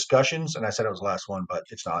guys have discussions? And I said it was the last one, but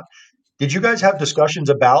it's not. Did you guys have discussions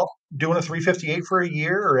about doing a 358 for a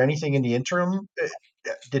year or anything in the interim?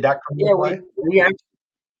 Did that come into play?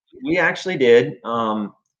 We actually did.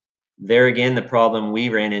 There again, the problem we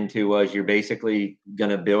ran into was you're basically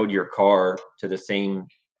going to build your car to the same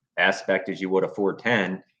aspect as you would a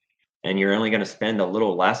 410, and you're only going to spend a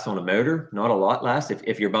little less on a motor, not a lot less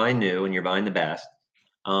if you're buying new and you're buying the best.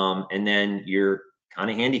 And then you're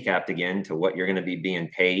kind of handicapped again to what you're going to be being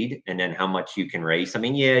paid and then how much you can race. I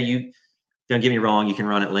mean, yeah, you don't get me wrong, you can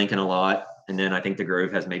run at Lincoln a lot. And then I think the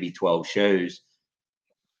Grove has maybe 12 shows,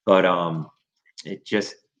 but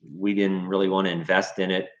we didn't really want to invest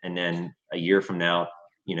in it. And then a year from now,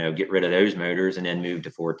 get rid of those motors and then move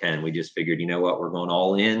to 410. We just figured, we're going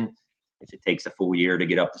all in. If it takes a full year to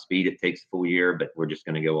get up to speed, it takes a full year, but we're just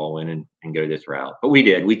going to go all in and go this route. But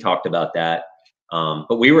we talked about that.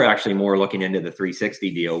 But we were actually more looking into the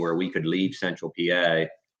 360 deal where we could leave Central PA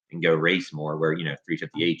and go race more, where,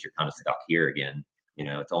 358, you're kind of stuck here again.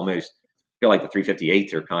 It's almost, I feel like the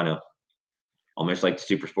 358s are kind of almost like the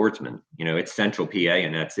super sportsman. It's Central PA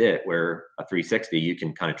and that's it, where a 360, you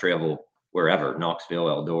can kind of travel wherever, Knoxville,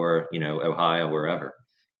 Eldora, Ohio, wherever.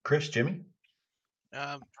 Chris, Jimmy?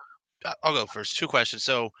 I'll go first. Two questions.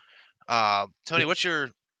 So, Tony, what's your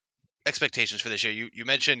expectations for this year? You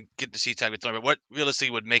mentioned getting the seat tag with Thorne, but what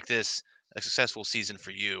realistically would make this a successful season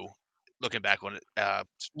for you, looking back on it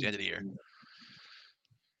the end of the year?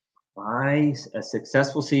 A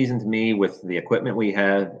successful season to me with the equipment we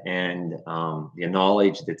have and the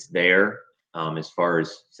knowledge that's there as far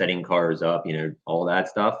as setting cars up, all that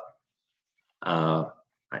stuff.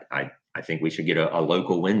 I think we should get a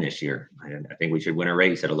local win this year. I think we should win a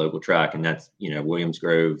race at a local track, and that's Williams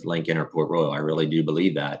Grove, Lincoln, or Port Royal. I really do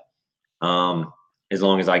believe that. As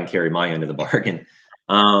long as I can carry my end of the bargain.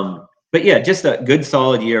 But yeah, just a good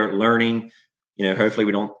solid year learning. Hopefully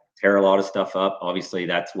we don't tear a lot of stuff up. Obviously,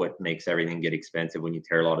 that's what makes everything get expensive when you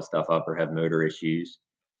tear a lot of stuff up or have motor issues.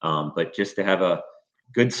 But just to have a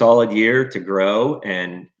good solid year to grow,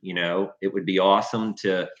 and it would be awesome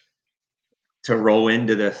to roll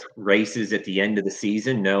into the races at the end of the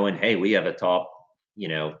season knowing, hey, we have a top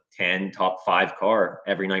 10, top 5 car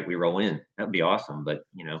every night we roll in. That'd be awesome, but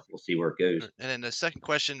we'll see where it goes. And then the second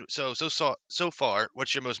question, so far,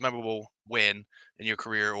 what's your most memorable win in your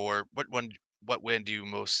career, or what win do you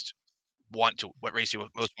most want to, what race you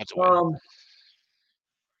most want to win?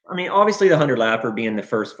 I mean, obviously the 100 lapper, being the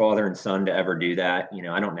first father and son to ever do that.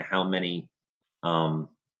 I don't know how many how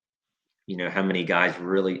many guys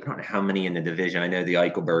really, I don't know how many in the division. I know the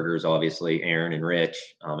Eichelbergers, obviously, Aaron and Rich.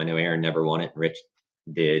 I know Aaron never won it. Rich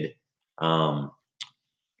did. The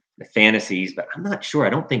fantasies, but I'm not sure. I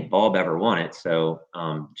don't think Bob ever won it. So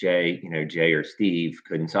Jay or Steve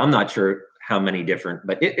couldn't. So I'm not sure how many different,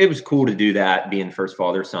 but it was cool to do that, being first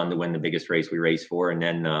father, son, to win the biggest race we raced for. And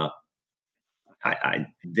then I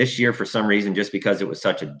this year, for some reason, just because it was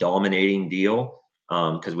such a dominating deal,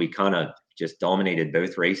 because we kind of just dominated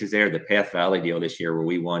both races there. The Path Valley deal this year, where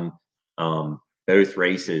we won both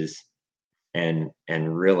races, and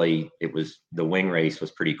really it was, the wing race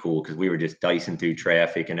was pretty cool because we were just dicing through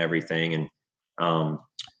traffic and everything. And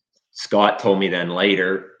Scott told me then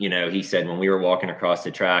later, he said when we were walking across the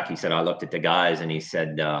track, he said, I looked at the guys and he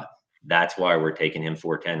said, that's why we're taking him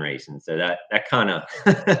 410 racing. So that kind of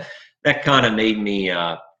that kind of made me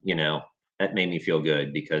that made me feel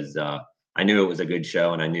good, because I knew it was a good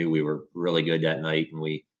show, and I knew we were really good that night, and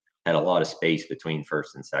we had a lot of space between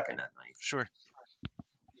first and second that night. Sure.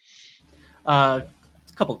 A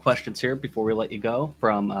couple of questions here before we let you go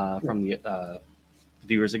from the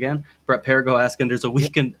viewers again. Brett Perigo asking, there's a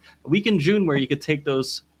week in June where you could take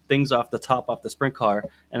those things off the sprint car,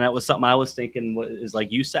 and that was something I was thinking, is like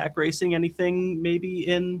USAC racing anything maybe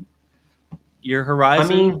in your horizon?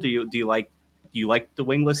 I mean, do you like the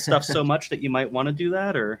wingless stuff so much that you might want to do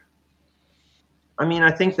that? Or I mean,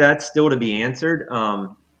 I think that's still to be answered.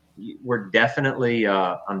 We're definitely,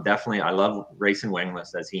 I love racing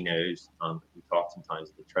wingless, as he knows. We talk sometimes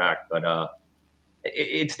at the track, but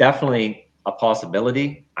it's definitely a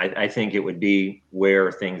possibility. I think it would be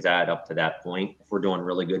where things add up to that point. If we're doing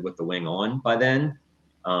really good with the wing on by then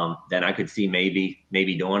I could see maybe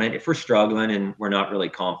doing it. If we're struggling and we're not really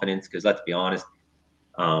confident, because let's be honest,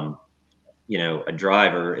 a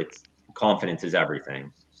driver, it's confidence is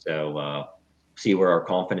everything. So see where our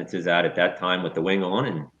confidence is at that time with the wing on,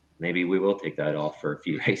 and maybe we will take that off for a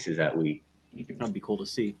few races that week. That'd be cool to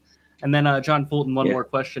see. And then John Fulton, one more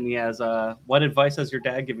question. He has, what advice has your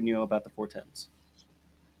dad given you about the 410s?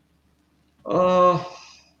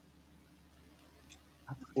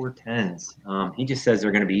 410s. He just says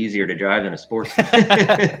they're going to be easier to drive than a Sportsman.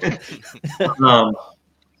 So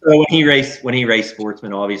when he raced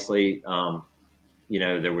Sportsman, obviously,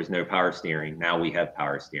 there was no power steering. Now we have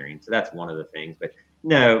power steering. So that's one of the things. But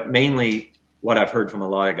no, mainly what I've heard from a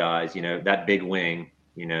lot of guys, that big wing,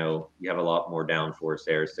 you have a lot more downforce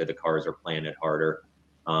there. So the cars are planted harder.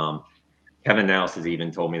 Kevin Nouse has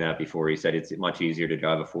even told me that before. He said it's much easier to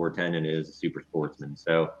drive a 410 than it is a Super Sportsman.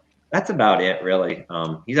 So that's about it, really.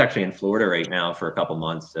 He's actually in Florida right now for a couple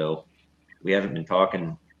months. So we haven't been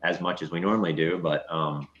talking as much as we normally do. But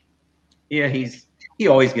yeah, he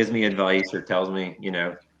always gives me advice or tells me,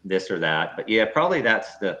 this or that. But yeah, probably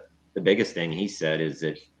that's the biggest thing he said, is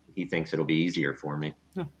that he thinks it'll be easier for me.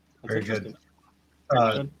 Very good.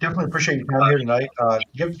 Definitely appreciate your time here tonight.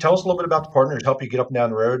 Tell us a little bit about the partners, help you get up and down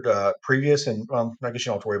the road, previous, and I guess you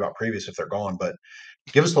don't have to worry about previous if they're gone, but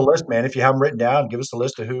give us the list, man. If you have them written down, give us the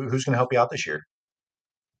list of who's going to help you out this year.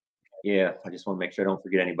 Yeah, I just want to make sure I don't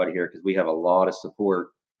forget anybody here, because we have a lot of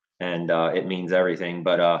support, and it means everything.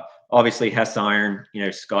 But obviously Hess Iron,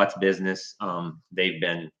 Scott's business, they've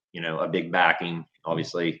been, a big backing,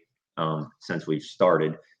 obviously, since we've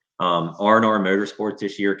started. R&R Motorsports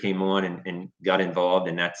this year came on and got involved,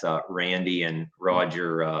 and that's Randy and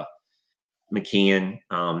Roger McKeon.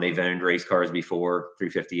 They've owned race cars before,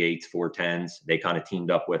 358s, 410s. They kind of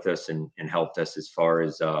teamed up with us and helped us as far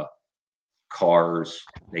as cars.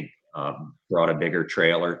 They brought a bigger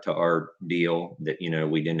trailer to our deal that,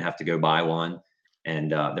 we didn't have to go buy one.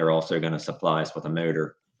 And they're also going to supply us with a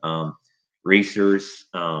motor. Reese's,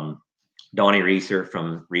 Donnie Reeser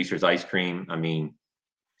from Reese's Ice Cream. I mean,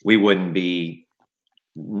 we wouldn't be,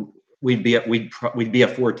 we'd be a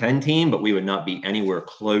 410 team, but we would not be anywhere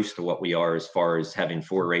close to what we are as far as having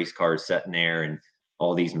 4 race cars sitting there and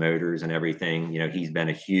all these motors and everything. He's been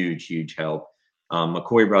a huge help.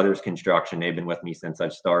 McCoy Brothers Construction, they've been with me since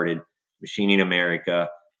I've started. Machining America,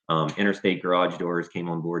 Interstate Garage Doors came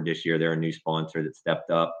on board this year. They're a new sponsor that stepped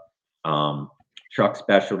up. Truck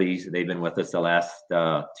Specialties, they've been with us the last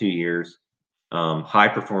 2 years. High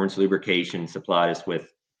Performance Lubrication supplied us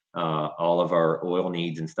with all of our oil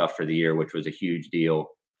needs and stuff for the year, which was a huge deal.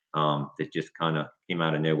 That just kind of came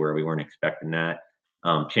out of nowhere. We weren't expecting that.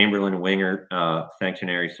 Chamberlain Winger,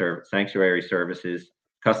 Sanctuary Services,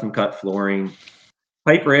 Custom Cut Flooring,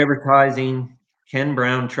 Piper Advertising, Ken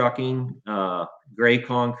Brown Trucking, Gray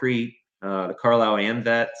Concrete, the Carlisle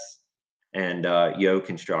AmVets, and Yo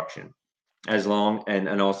Construction.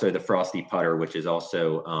 And also the Frosty Putter, which is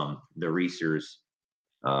also the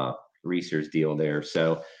Reese's deal there.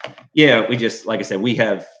 So yeah, we just, like I said, we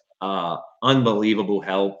have unbelievable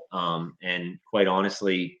help. And quite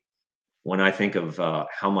honestly, when I think of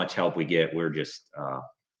how much help we get, we're just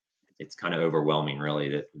it's kind of overwhelming,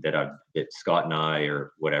 really, that Scott and I,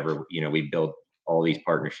 or whatever, we built all these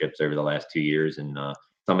partnerships over the last 2 years, and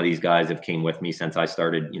some of these guys have came with me since I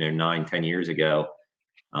started, 9-10 years ago.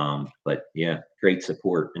 But yeah, great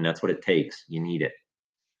support, and that's what it takes. You need it.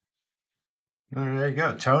 There you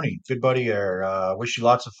go, Tony, good buddy here. Wish you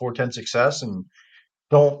lots of 410 success, and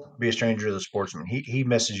don't be a stranger to the Sportsman. He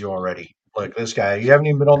misses you already. Like this guy, you haven't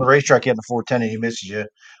even been on the racetrack yet in the 410, and he misses you.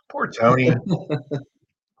 Poor Tony.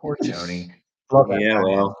 Poor Tony. Love that Yeah, guy,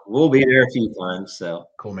 man. well, we'll be there a few times. So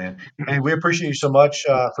Cool, man. Hey, we appreciate you so much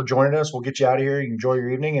for joining us. We'll get you out of here. You enjoy your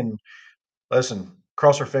evening, and listen,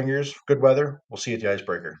 cross our fingers. Good weather. We'll see you at the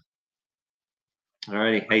icebreaker. all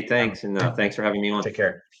righty. Hey, thanks, and thanks for having me on. Take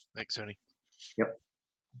care. Thanks, Tony. Yep.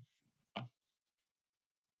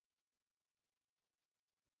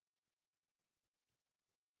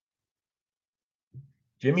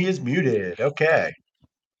 Jimmy is muted. Okay.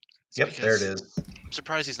 Yep, there it is. I'm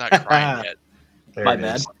surprised he's not crying yet. There My it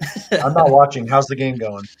bad. is. I'm not watching. How's the game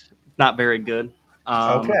going? Not very good.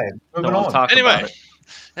 Okay, Don't moving want to on. talk about it.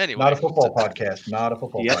 Anyway, Not a football podcast. Not a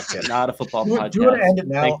football Yep, podcast. not a football Do podcast. you want to end it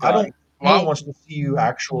now? Thank I don't. God. No one Well, wants to see you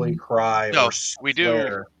actually cry no, or we do.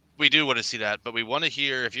 swear. We do want to see that, but we want to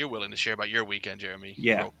hear if you're willing to share about your weekend, Jeremy.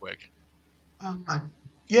 Yeah. Real quick.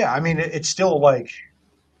 Yeah, I mean, it's still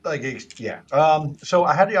yeah. So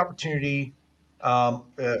I had the opportunity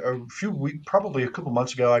probably a couple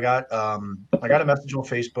months ago. I got a message on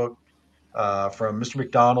Facebook from Mr.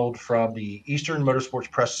 McDonald from the Eastern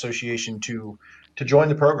Motorsports Press Association to join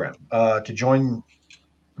the program, to join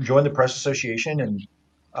the press association, and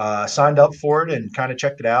signed up for it and kind of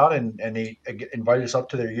checked it out, and they invited us up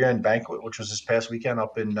to their year-end banquet, which was this past weekend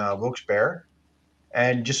up in Wilkes-Barre,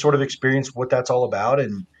 and just sort of experience what that's all about,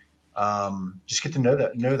 and just get to know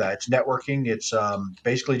that it's networking. It's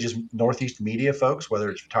basically just Northeast media folks, whether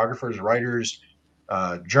it's photographers, writers,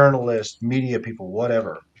 journalists, media people,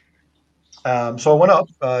 whatever. So I went up,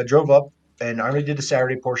 drove up, and I already did the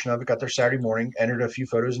Saturday portion of it. Got there Saturday morning, entered a few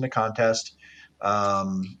photos in the contest.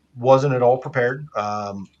 Wasn't at all prepared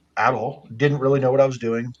at all. Didn't really know what I was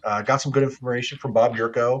doing. Got some good information from Bob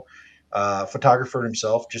Yurko, photographer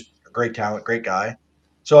himself, just a great talent, great guy.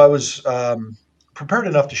 So I was prepared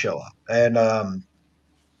enough to show up, and I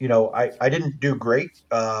didn't do great,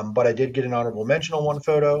 but I did get an honorable mention on one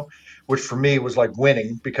photo, which for me was like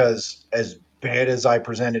winning, because as bad as I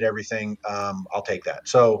presented everything, I'll take that.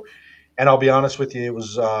 So, and I'll be honest with you, it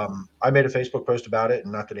was I made a Facebook post about it,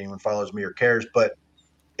 and not that anyone follows me or cares, but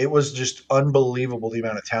it was just unbelievable the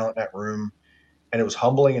amount of talent in that room, and it was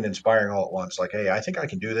humbling and inspiring all at once. Like, hey, I think I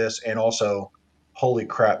can do this, and also, holy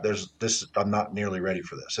crap, there's this. I'm not nearly ready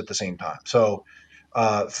for this at the same time. So,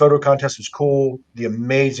 photo contest was cool. The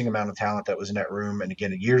amazing amount of talent that was in that room, and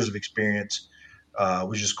again, years of experience,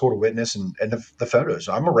 was just cool to witness. And the photos.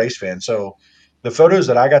 I'm a race fan, so the photos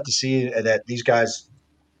that I got to see that these guys,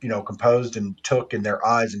 composed and took in their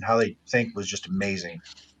eyes and how they think was just amazing.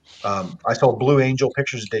 I saw Blue Angel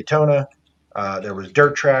pictures of Daytona. There was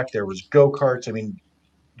dirt track. There was go karts. I mean,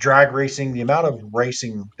 drag racing. The amount of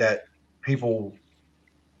racing that people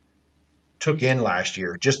took in last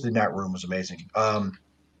year just in that room was amazing.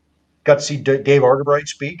 Got to see Dave Arterbright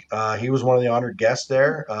speak. He was one of the honored guests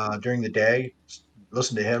there during the day.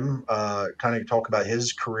 Listen to him kind of talk about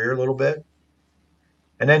his career a little bit.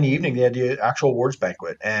 And then in the evening, they had the actual awards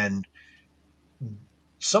banquet. And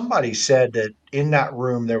somebody said that in that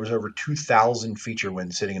room, there was over 2,000 feature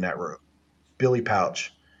wins sitting in that room. Billy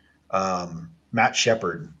Pouch, Matt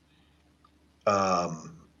Shepard.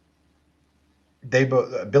 They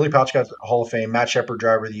both Billy Pouch got the Hall of Fame. Matt Shepard,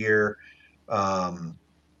 Driver of the Year. Um,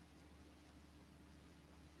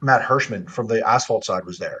 Matt Hirschman from the asphalt side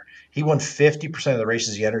was there. He won 50% of the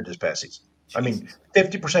races he entered this past season. I mean,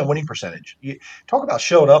 50% winning percentage. You talk about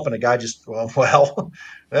showing up and a guy just,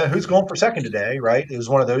 who's going for second today, right? It was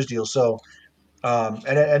one of those deals. So,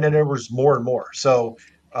 and then there was more and more. So,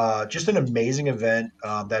 just an amazing event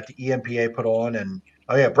that the EMPA put on. And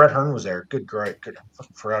oh yeah, Brett Hearn was there. Good.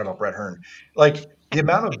 Forgot about Brett Hearn. Like the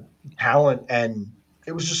amount of talent, and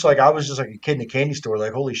it was just like I was just like a kid in a candy store.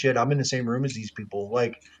 Like holy shit, I'm in the same room as these people.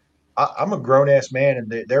 Like I'm a grown ass man,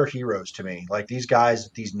 and they're heroes to me. Like these guys,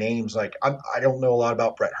 these names. Like I don't know a lot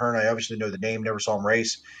about Brett Hearn. I obviously know the name. Never saw him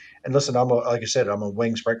race. And listen, like I said, I'm a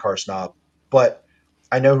wing sprint car snob, but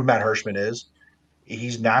I know who Matt Hirschman is.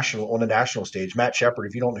 He's national on the national stage. Matt Shepard,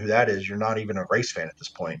 if you don't know who that is, you're not even a race fan at this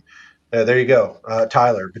point. There you go,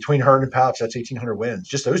 Tyler. Between Hearn and Pouch, that's 1,800 wins.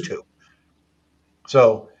 Just those two.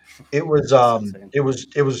 So That's insane.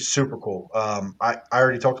 it was super cool. I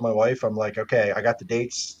already talked to my wife. I'm like, okay, I got the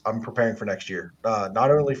dates. I'm preparing for next year.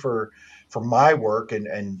 Not only for my work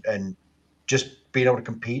and just being able to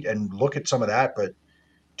compete and look at some of that, but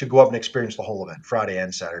to go up and experience the whole event, Friday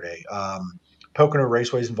and Saturday. Pocono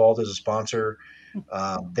Raceway is involved as a sponsor.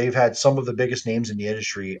 They've had some of the biggest names in the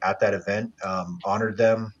industry at that event, honored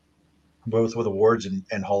them both with awards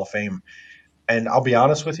and Hall of Fame. And I'll be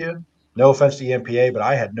honest with you, no offense to the MPA, but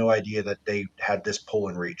I had no idea that they had this pull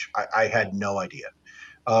and reach. I had no idea.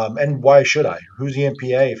 And why should I? Who's the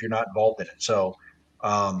MPA if you're not involved in it? So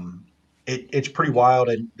um, it's pretty wild.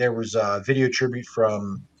 And there was a video tribute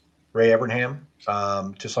from Ray Evernham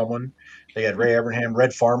to someone. They had Ray Evernham.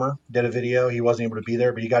 Red Farmer did a video. He wasn't able to be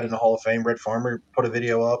there, but he got in the Hall of Fame. Red Farmer put a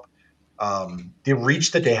video up. The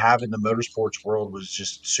reach that they have in the motorsports world was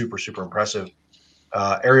just super, super impressive.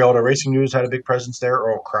 Ariel Auto Racing News had a big presence there.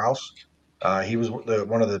 Earl Kraus, he was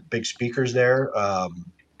one of the big speakers there,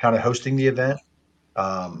 kind of hosting the event.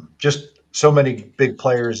 Just so many big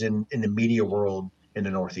players in the media world in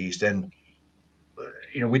the Northeast, and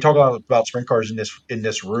we talk a lot about sprint cars in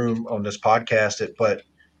this room on this podcast, but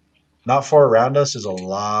not far around us is a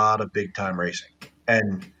lot of big time racing,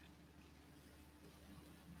 and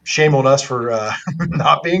shame on us for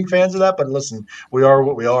not being fans of that. But listen, we are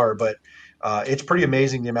what we are. But it's pretty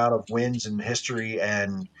amazing the amount of wins and history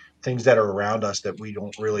and things that are around us that we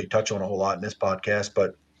don't really touch on a whole lot in this podcast.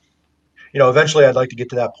 But eventually I'd like to get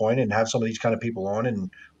to that point and have some of these kind of people on and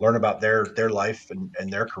learn about their life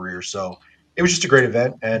and their careers. So it was just a great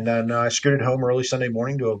event. And then I scooted home early Sunday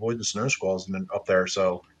morning to avoid the snow squalls and then up there.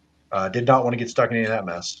 So did not want to get stuck in any of that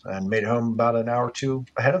mess and made it home about an hour or two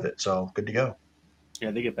ahead of it. So good to go. Yeah,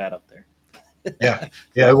 they get bad up there. Yeah.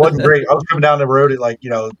 Yeah. It wasn't great. I was coming down the road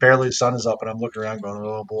at barely the sun is up and I'm looking around going,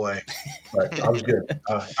 oh boy, but I was good.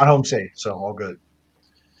 Got home safe. So all good.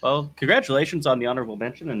 Well, congratulations on the honorable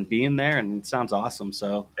mention and being there, and it sounds awesome.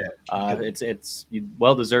 So it's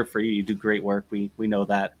well deserved for you. You do great work. We know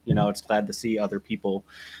that. It's glad to see other people,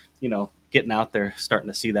 getting out there, starting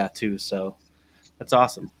to see that too. So that's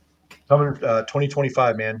awesome. Coming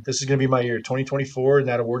 2025, man. This is going to be my year. 2024, and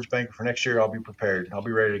that awards bank for next year. I'll be prepared. I'll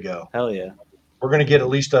be ready to go. Hell yeah. We're going to get at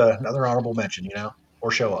least another honorable mention, or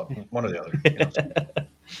show up, one or the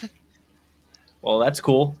other. Well, that's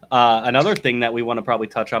cool. Another thing that we want to probably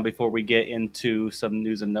touch on before we get into some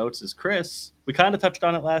news and notes is Chris. We kind of touched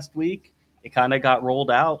on it last week. It kind of got rolled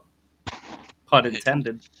out, pun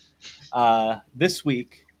intended, this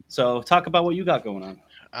week. So talk about what you got going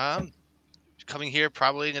on. Coming here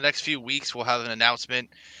probably in the next few weeks, we'll have an announcement.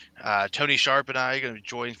 Tony Sharp and I are going to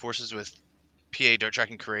join forces with PA Dirt Track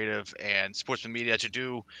and Creative and Sportsman Media to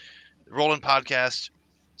do the Rolling Podcast.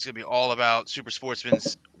 It's going to be all about super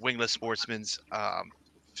sportsmen's, wingless sportsmen's.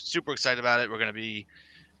 Super excited about it. We're going to be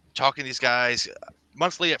talking to these guys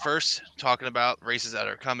monthly at first, talking about races that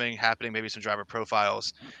are coming, happening, maybe some driver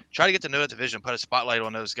profiles. Try to get to know that division, put a spotlight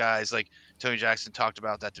on those guys like Tony Jackson talked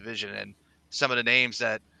about that division and some of the names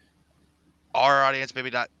that our audience maybe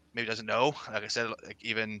doesn't know. Like I said, like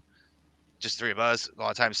even just three of us. A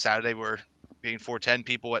lot of times Saturday we're being 410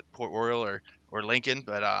 people at Port Royal or Lincoln,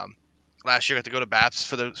 but last year I got to go to BAPS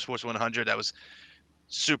for the Sports 100. That was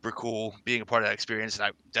super cool being a part of that experience, and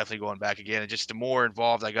I'm definitely going back again. And just the more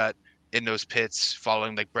involved I got in those pits,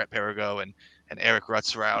 following like Brett Perigo and and Eric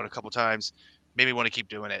Rutz around a couple times, made me want to keep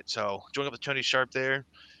doing it. So joining up with Tony Sharp there,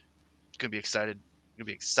 it's gonna be excited. Gonna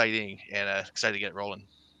be exciting and excited to get rolling.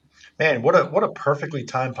 Man, what a perfectly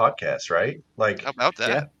timed podcast, right? Like, How about Yeah.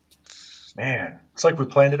 that? man, it's like we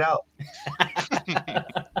planned it out.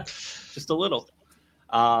 Just a little.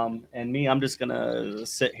 And me, I'm just gonna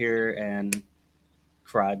sit here and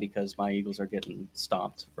cry because my Eagles are getting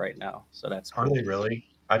stomped right now. So that's Are cool. they really?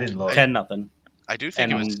 I didn't look. 10-0. I do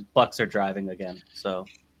think And it was. Bucks are driving again. So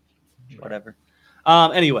whatever.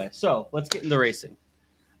 Anyway, so let's get into racing.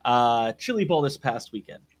 Chili Bowl this past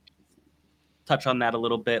weekend. Touch on that a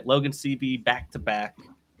little bit. Logan Seavey back to back.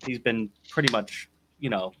 He's been pretty much,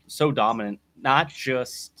 so dominant. Not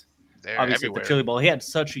just They're obviously everywhere. at the Chili Bowl. He had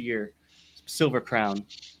such a year. Silver Crown.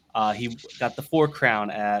 He got the 4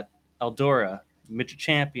 crown at Eldora Midget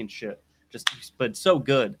Championship. Just he's been so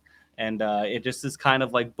good, and it just is kind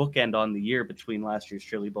of like bookend on the year between last year's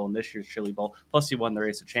Chili Bowl and this year's Chili Bowl. Plus, he won the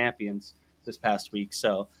Race of Champions this past week,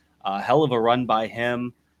 so hell of a run by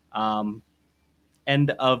him.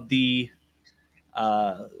 End of the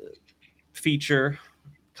feature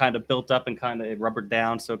kind of built up and kind of rubbered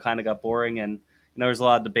down, so it kind of got boring. And there was a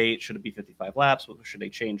lot of debate: should it be 55 laps? Should they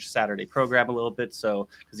change Saturday program a little bit? So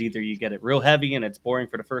because either you get it real heavy and it's boring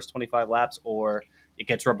for the first 25 laps, or it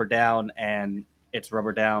gets rubbered down and it's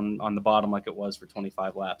rubber down on the bottom like it was for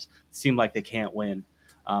 25 laps. It seemed like they can't win.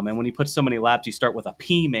 And when you put so many laps, you start with a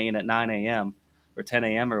P main at 9 a.m. or 10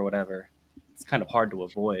 a.m. or whatever. It's kind of hard to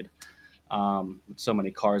avoid with so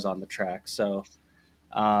many cars on the track. So,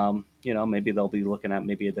 maybe they'll be looking at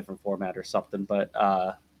maybe a different format or something. But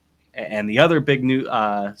and the other big new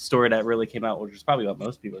story that really came out, which is probably what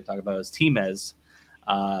most people are talking about, is Timez.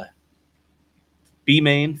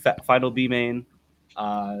 B-main, final B-main,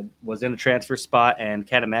 was in a transfer spot, and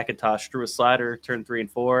Cannon McIntosh threw a slider, turned 3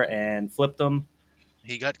 and 4, and flipped them.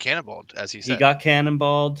 He got cannonballed, as he said. He got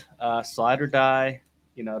cannonballed, slide or die.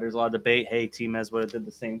 There's a lot of debate. Hey, Timez would have did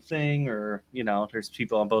the same thing, or there's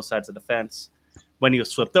people on both sides of the fence. When he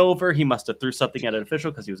was flipped over, he must have threw something at an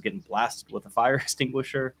official because he was getting blasted with a fire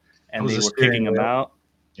extinguisher, and they were kicking him out.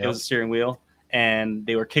 Yep. It was a steering wheel, and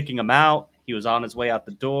they were kicking him out. He was on his way out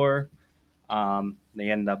the door. They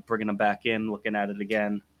ended up bringing him back in, looking at it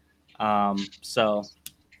again. So,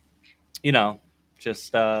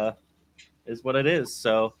 just is what it is.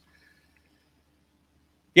 So,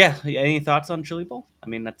 yeah. Any thoughts on Chili Bowl? I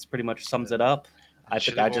mean, that's pretty much sums it up. I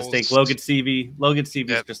just think Logan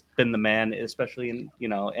Seavey's just been the man, especially in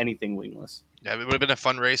anything wingless. Yeah, it would have been a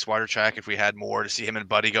fun race, wider track, if we had more to see him and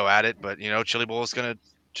Buddy go at it. But Chili Bowl is gonna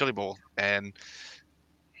Chili Bowl, and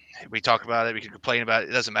we talk about it, we can complain about it.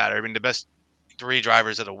 It doesn't matter. I mean, the best 3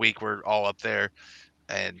 drivers of the week were all up there,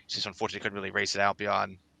 and just unfortunately couldn't really race it out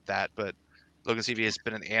beyond that. But Logan Seavey has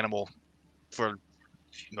been an animal for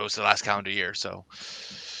most of the last calendar year. So,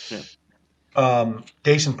 yeah.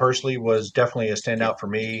 Jason Persley was definitely a standout for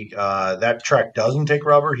me. That track doesn't take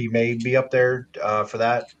rubber. He may be up there for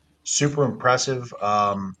that. Super impressive.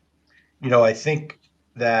 I think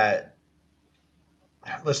that,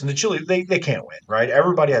 listen, the Chili, they can't win, right?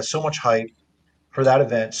 Everybody has so much hype for that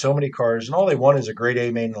event, so many cars, and all they want is a great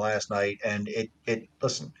A main last night. And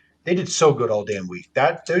listen, they did so good all damn week.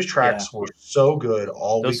 Those tracks were so good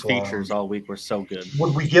all Those week long. features all week were so good.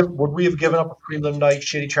 Would we have given up a prelim night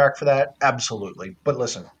shitty track for that? Absolutely. But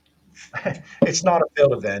listen, it's not a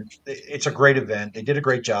failed event. It's a great event. They did a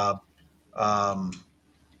great job. The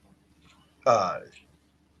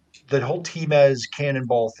whole Timez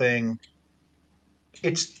cannonball thing,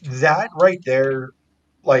 it's that right there,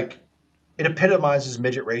 like it epitomizes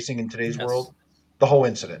midget racing in today's world. The whole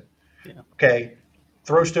incident. Yeah. Okay.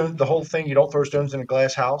 Throw stone, the whole thing, you don't throw stones in a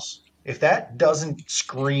glass house. If that doesn't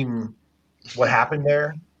scream what happened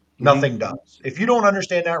there, nothing does. If you don't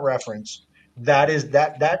understand that reference, that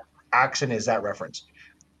accent is that reference.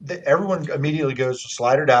 Everyone immediately goes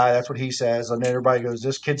slide or die. That's what he says, and then everybody goes,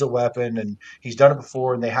 "This kid's a weapon, and he's done it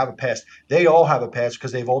before, and they have a past." They all have a past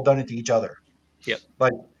because they've all done it to each other. Yep.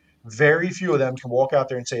 Like very few of them can walk out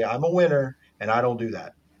there and say, "I'm a winner," and I don't do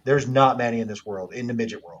that. There's not many in this world, in the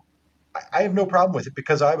midget world. I have no problem with it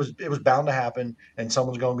because it was bound to happen, and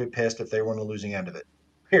someone's going to get pissed if they were on the losing end of it.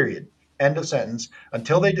 Period. End of sentence.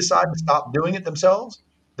 Until they decide to stop doing it themselves,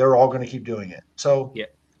 they're all going to keep doing it. So yeah.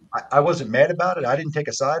 I wasn't mad about it. I didn't take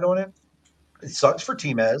a side on it. It sucks for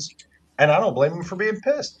Timez, and I don't blame him for being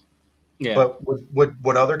pissed. Yeah. But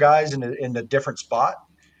would other guys in a different spot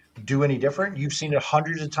do any different? You've seen it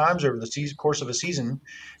hundreds of times over the course of a season.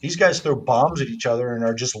 These guys throw bombs at each other and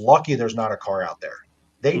are just lucky there's not a car out there.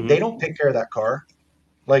 They don't take care of that car.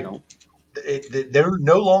 Like they're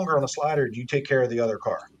no longer on a slider. Do you take care of the other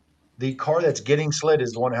car? The car that's getting slid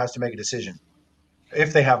is the one who has to make a decision.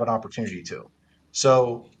 if they have an opportunity to.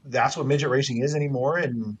 So that's what midget racing is anymore,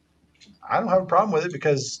 and I don't have a problem with it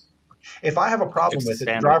because if I have a problem It's the with it,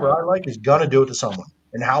 the standard driver now. I like is gonna do it to someone.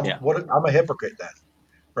 And Yeah. I'm a hypocrite then,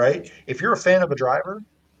 right? If you're a fan of a driver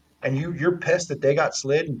and you're pissed that they got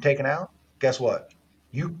slid and taken out, guess what?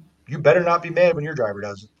 You you better not be mad when your driver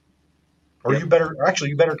does it. Or Yep. you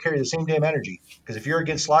better carry the same damn energy. Because if you're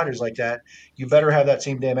against sliders like that, you better have that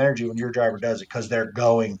same damn energy when your driver does it, because they're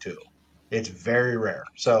going to. It's very rare.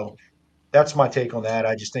 So that's my take on that.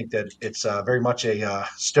 I just think that it's very much a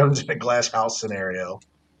stones in a glass house scenario.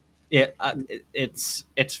 Yeah, it's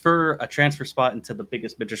for a transfer spot into the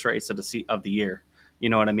biggest midget race of the year. You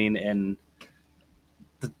know what I mean? And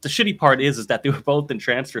the shitty part is that they were both in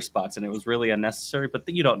transfer spots, and it was really unnecessary. But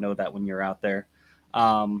you don't know that when you're out there.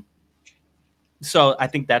 So I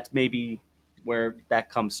think that's maybe where that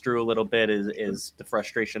comes through a little bit is the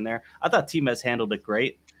frustration there. I thought Timez handled it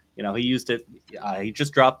great. You know, he used it. He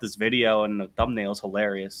just dropped this video, and the thumbnail's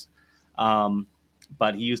hilarious.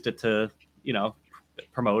 But he used it to, you know,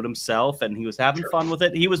 promote himself, and he was having fun with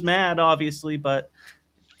it. He was mad, obviously, but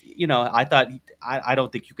you know, I thought I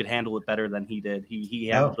don't think you could handle it better than he did. He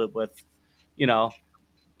handled it with, you know,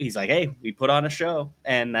 he's like, hey, we put on a show,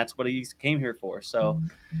 and that's what he came here for. So,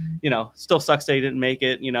 you know, still sucks they didn't make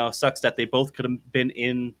it. You know, sucks that they both could have been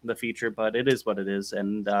in the feature, but it is what it is.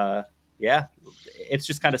 And yeah, it's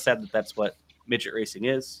just kind of sad that that's what midget racing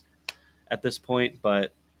is at this point.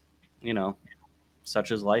 But you know,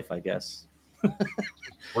 such is life, I guess.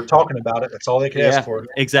 We're talking about it. That's all they can ask for.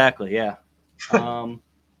 Exactly. Yeah.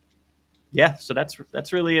 Yeah. So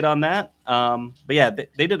that's really it on that. But yeah,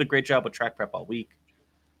 they did a great job with track prep all week.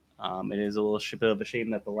 It is a little bit of a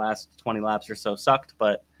shame that the last 20 laps or so sucked,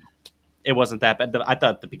 but it wasn't that bad. I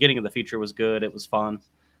thought the beginning of the feature was good. It was fun.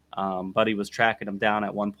 Buddy was tracking him down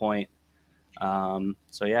at one point.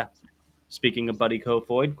 So yeah. Speaking of Buddy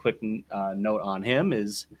Kofoid, quick note on him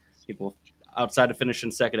is people outside of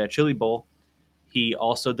finishing second at Chili Bowl, he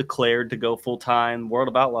also declared to go full-time World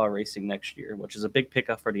of Outlaw racing next year, which is a big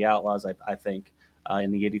pickup for the Outlaws, I think,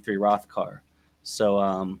 in the 83 Roth car.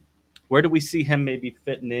 So where do we see him maybe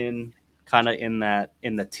fitting in kind of in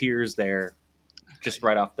the tiers there just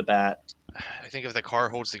right off the bat? I think if the car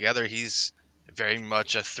holds together, he's very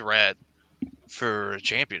much a threat for a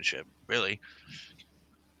championship, really.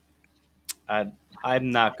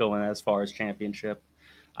 I'm not going as far as championship.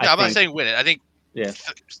 No, I'm not saying win it. I think yeah.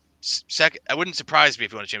 Second, it wouldn't surprise me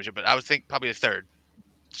if he won a championship, but I would think probably a third,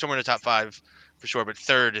 somewhere in the top 5 for sure. But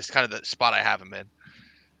third is kind of the spot I have him in.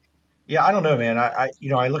 Yeah, I don't know, man. I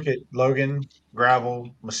look at Logan,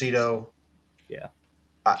 Gravel, Macedo. Yeah.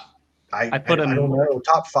 I put him. I don't know.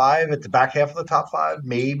 Top 5 at the back half of the top 5,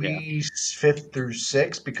 maybe 5th through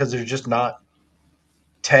 6th, because there's just not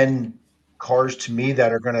 10 cars to me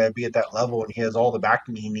that are going to be at that level, and he has all the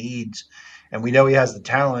backing he needs, and we know he has the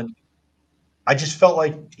talent. I just felt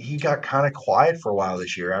like he got kind of quiet for a while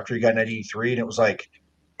this year after he got an 83, and it was like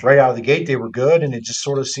right out of the gate they were good, and it just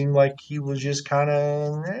sort of seemed like he was just kind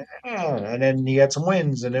of, and then he had some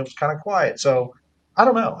wins, and it was kind of quiet. So I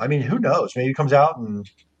don't know. I mean, who knows? Maybe he comes out and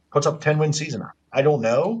puts up 10-win season. I don't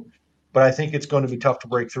know, but I think it's going to be tough to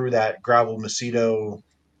break through that Gravel Macedo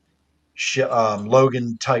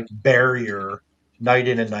Logan type barrier night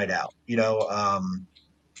in and night out.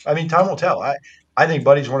 I mean, time will tell. I think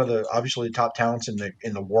Buddy's one of the obviously top talents in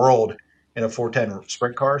the world in a 410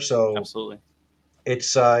 sprint car. So absolutely,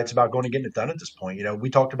 it's about going and getting it done at this point. We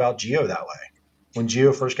talked about Gio that way when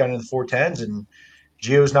Gio first got into the 410s, and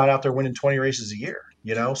Gio's not out there winning 20 races a year.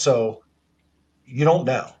 So you don't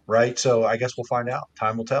know, right? So I guess we'll find out.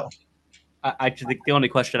 Time will tell. I think the only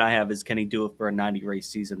question I have is, can he do it for a 90 race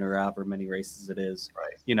season or however many races it is?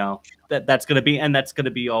 Right. That's going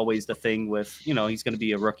to be always the thing with, he's going to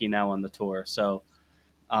be a rookie now on the tour. So,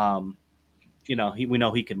 we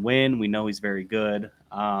know he can win. We know he's very good.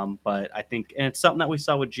 But I think, and it's something that we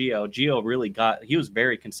saw with Gio. Gio really he was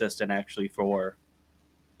very consistent actually for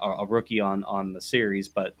a rookie on the series,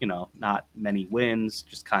 but, not many wins,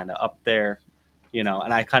 just kind of up there. And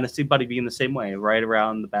I kind of see Buddy being the same way, right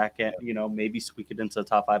around the back end, maybe squeak it into the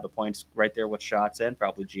top 5 of points right there with Shots and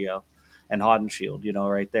probably Gio and Hodenshield,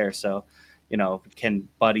 right there. So, can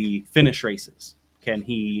Buddy finish races? Can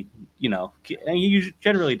he, and he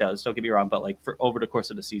generally does, don't get me wrong, but like for over the course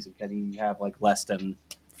of the season, can he have like less than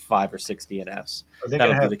 5 or 6 DNFs?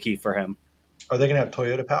 That'll be the key for him. Are they going to have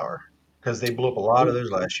Toyota power? Because they blew up a lot of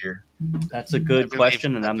those last year. That's a good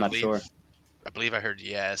question, and I'm not sure. I believe I heard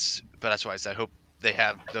yes, but that's why I hope they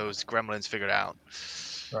have those gremlins figured out.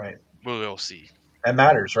 Right. We'll see. That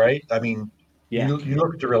matters, right? I mean, Yeah. You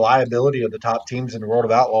look at the reliability of the top teams in the world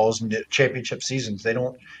of Outlaws and the championship seasons. They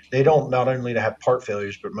don't not only to have part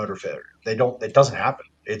failures but motor failure. They don't. It doesn't happen.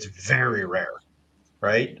 It's very rare,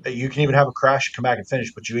 right? You can even have a crash, come back and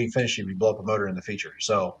finish, but you ain't finishing if you blow up a motor in the feature.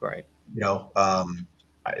 So Right.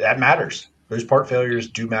 that matters. Those part failures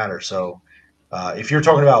do matter. So if you're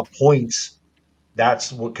talking about points,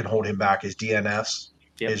 that's what can hold him back. Is DNS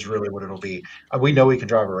Yep. is really what it'll be. We know he can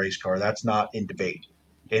drive a race car. That's not in debate.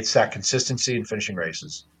 It's that consistency in finishing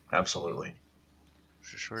races. Absolutely.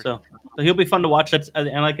 For sure. So he'll be fun to watch. And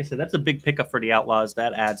like I said, that's a big pickup for the Outlaws.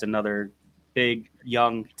 That adds another big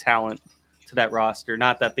young talent to that roster.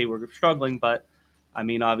 Not that they were struggling, but I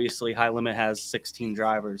mean, obviously, High Limit has 16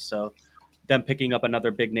 drivers, so them picking up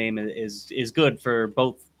another big name is good for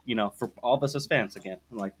both. For all of us as fans. Again,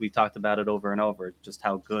 like we talked about it over and over, just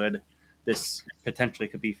how good this potentially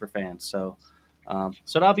could be for fans. So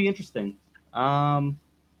that'll be interesting.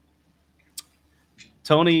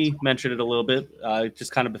 Tony mentioned it a little bit,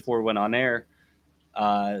 just kind of before we went on air.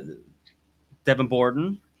 Devin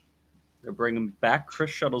Borden, they're bringing back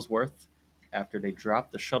Chris Shuttlesworth after they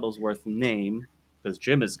dropped the Shuttlesworth name because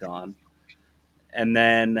Jim is gone. And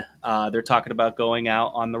then they're talking about going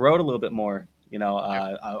out on the road a little bit more.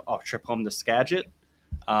 I'll trip home to Skagit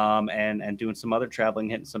and doing some other traveling,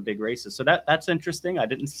 hitting some big races. So that's interesting. I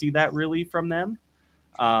didn't see that really from them.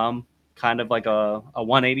 Kind of like a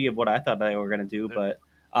 180 of what I thought they were going to do, but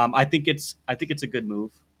I think it's a good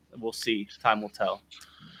move. We'll see. Time will tell.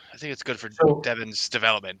 I think it's good for Devin's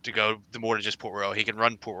development to go more to just Port Royal. He can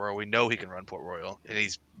run Port Royal. We know he can run Port Royal, and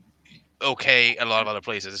he's okay at a lot of other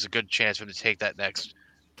places. It's a good chance for him to take that next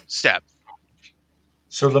step.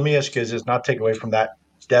 So let me ask you, is this not take away from that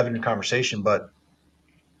Devin conversation, but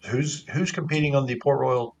who's competing on the Port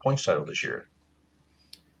Royal points title this year?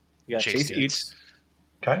 You got Chase Eats.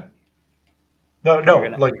 Okay. No,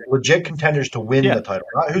 like legit contenders to win the title.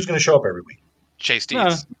 Not who's going to show up every week. Chase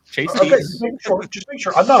Eats. Chase Okay, Eats. just make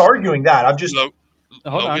sure. I'm not arguing that. I'm just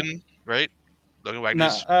Logan, right? Logan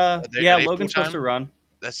Wagner's. Logan's supposed to run.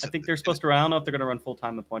 I I think they're supposed to run. I don't know if they're going to run full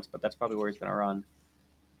time in points, but that's probably where he's going to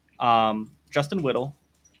run. Justin Whittle,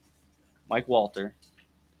 Mike Walter,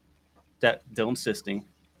 Dylan Sisting.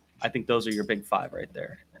 I think those are your big five right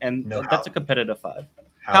there, and that's a competitive five.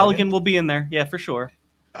 Halligan will be in there, yeah, for sure.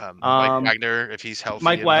 Mike Wagner, if he's healthy.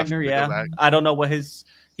 Mike Wagner, yeah. I don't know what he's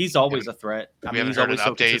always a threat. I mean, he's always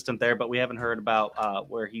so consistent there, but we haven't heard about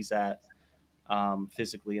where he's at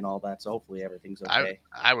physically and all that. So hopefully everything's okay.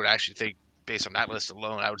 I would actually think, based on that list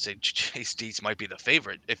alone, I would say Chase Dietz might be the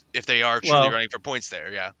favorite if they are truly running for points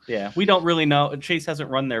there. Yeah. Yeah, we don't really know. Chase hasn't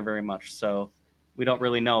run there very much, so we don't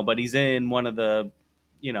really know. But he's in one of the,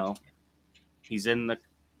 he's in the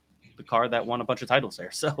car that won a bunch of titles there.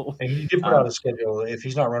 So and he did put out a schedule. If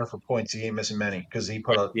he's not running for points, he ain't missing many because he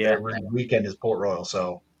put out every weekend is Port Royal.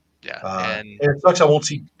 So and it sucks I won't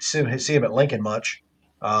see him at Lincoln much.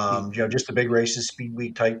 Just the big races, speed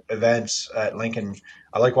week type events at Lincoln.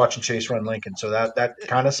 I like watching Chase run Lincoln, so that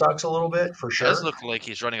kind of sucks a little bit for sure. It does look like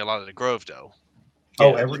he's running a lot of the Grove though.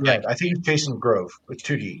 I think he's chasing Grove with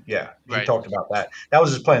 2D. Yeah, he talked about that. That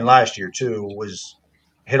was his plan last year too. Was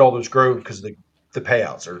hit all those Grove because the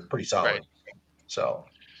payouts are pretty solid. Right. So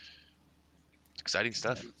exciting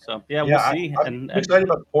stuff. So we'll see. I'm excited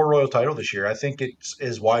about the Port Royal title this year. I think it's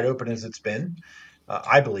as wide open as it's been.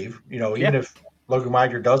 I believe, even if Logan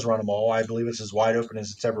Wagner does run them all, I believe it's as wide open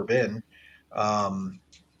as it's ever been. And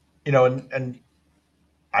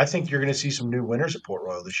I think you're going to see some new winners at Port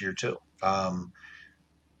Royal this year too.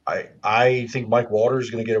 I think Mike Walters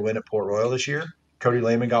is going to get a win at Port Royal this year. Cody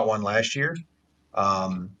Lehman got one last year.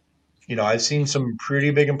 I've seen some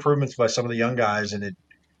pretty big improvements by some of the young guys, and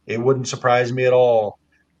it wouldn't surprise me at all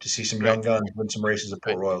to see some young guns win some races at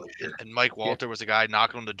Port Royal this year. And Mike Walter was a guy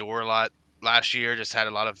knocking on the door a lot last year, just had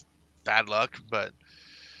a lot of bad luck, but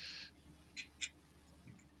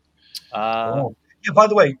by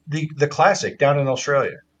the way, the classic down in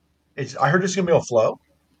Australia, I heard it's gonna be on Flow.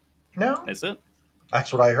 No, is it?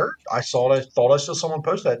 That's what I heard. I thought I saw someone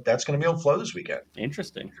post that. That's going to be on Flow this weekend.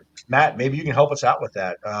 Interesting. Matt, maybe you can help us out with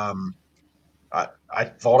that. I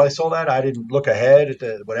thought I saw that. I didn't look ahead at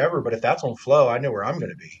the whatever, but if that's on Flow, I know where I'm going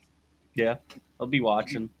to be. Yeah, I'll be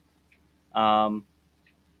watching.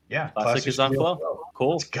 Classic is on Flow.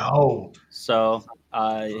 Cool. Let's go. So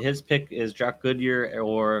his pick is Jack Goodyear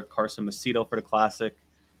or Carson Macedo for the Classic.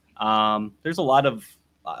 There's a lot of.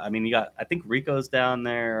 You got. I think Rico's down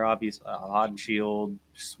there. Obviously, Hod and Shield,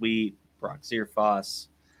 Sweet, Brock Zierfoss,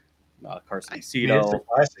 Carson Macedo. It's the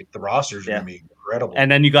Classic. The rosters are going to be incredible.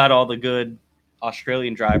 And then you got all the good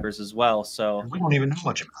Australian drivers as well. So we don't even know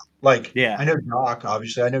much about. I know Jock.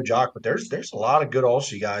 Obviously, I know Jock, but there's a lot of good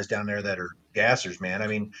Aussie guys down there that are gassers, man. I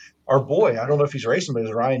mean, our boy, I don't know if he's racing, but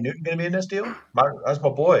is Ryan Newton going to be in this deal? That's my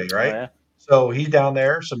boy, Oh right? yeah. So he's down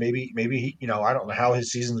there. So maybe he, I don't know how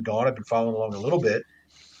his season's gone. I've been following along a little bit,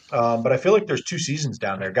 but I feel like there's two seasons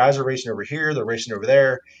down there. Guys are racing over here, they're racing over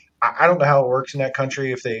there. I don't know how it works in that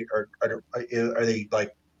country. If they are they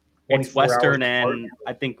like It's 24 hours Western apart? and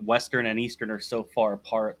I think Western and Eastern are so far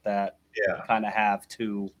apart that Yeah. kind of have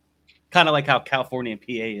to, kind of like how California and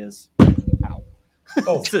PA is. Ow.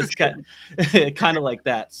 Oh, So it's kind of like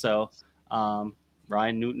that. So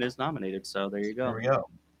Ryan Newton is nominated. So there you there go. we go.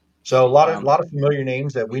 So a lot Um, of familiar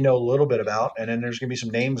names that we know a little bit about, and then there's going to be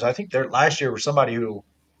some names. I think there last year was somebody who,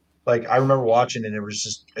 like, I remember watching, and it was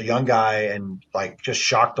just a young guy, and like just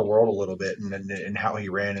shocked the world a little bit, and how he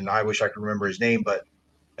ran. And I wish I could remember his name, but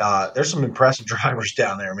there's some impressive drivers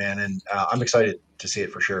down there, man, and I'm excited to see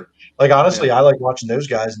it for sure. Like honestly, Yeah. I like watching those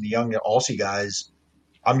guys and the young Aussie guys.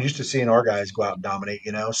 I'm used to seeing our guys go out and dominate,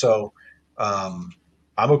 So um,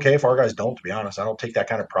 I'm okay if our guys don't. To be honest, I don't take that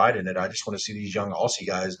kind of pride in it. I just want to see these young Aussie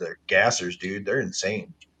guys. They're gassers, dude. They're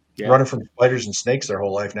insane. Yeah. Running from spiders and snakes their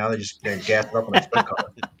whole life. Now they're gassing up on a sprint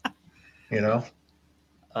car.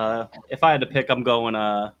 If I had to pick, I'm going.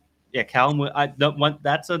 Yeah, Callum. I don't want.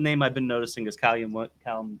 That's a name I've been noticing is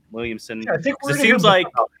Callum Williamson. Yeah, I think we're It going to hear seems more like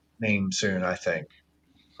about that name soon. I think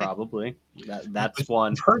probably that's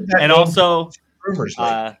one. I've heard that And name also rumors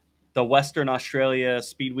lately. the Western Australia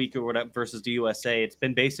Speed Week or whatever versus the USA. It's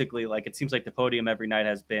been basically like it seems like the podium every night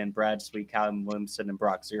has been Brad Sweet, Callum Williamson, and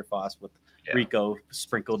Brock Zierfoss with Rico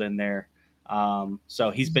sprinkled in there. So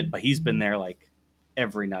he's been there like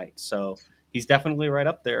every night. So he's definitely right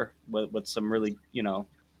up there with some really,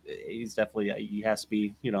 he's definitely he has to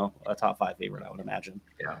be, a top 5 favorite, I would imagine.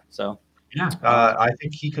 Yeah. So I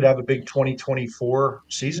think he could have a big 2024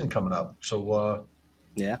 season coming up. So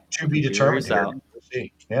yeah, to be determined here. We'll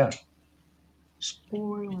see. Yeah.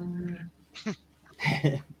 Spoiler.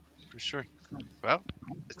 For sure. Well,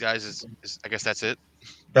 guys, I guess that's it.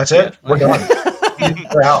 That's it. We're done.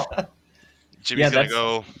 We're out. Jimmy's gonna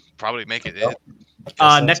go probably make it.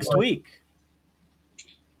 Next week.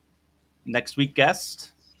 Next week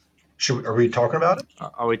guest. Are we talking about it?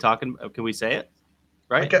 Are we talking? Can we say it?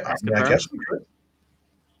 Right? I guess we could.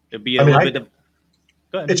 It'd be a little bit of.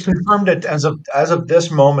 Go ahead. It's confirmed that as of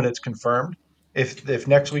this moment, it's confirmed. If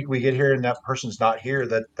next week we get here and that person's not here,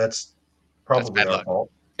 that's probably our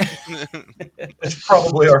fault. It's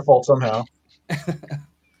probably our fault somehow.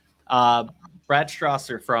 Brad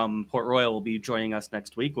Strasser from Port Royal will be joining us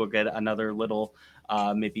next week. We'll get another little,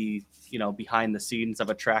 maybe behind the scenes of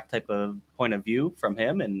a track type of point of view from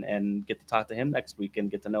him, and get to talk to him next week and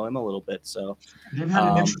get to know him a little bit. So they've had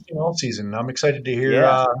an interesting off season. I'm excited to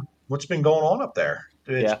hear what's been going on up there.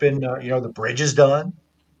 It's been the bridge is done,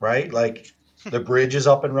 right? Like the bridge is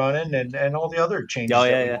up and running, and all the other changes.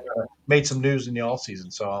 Made some news in the off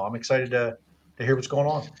season, so I'm excited to hear what's going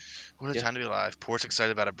on. What a time to be alive. Port's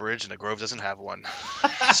excited about a bridge, and the Grove doesn't have one.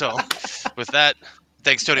 So, with that,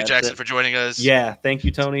 thanks, Tony Jackson, for joining us. Yeah, thank you,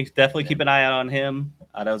 Tony. Definitely keep an eye out on him.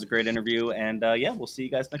 That was a great interview, and we'll see you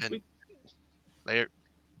guys next week. Later.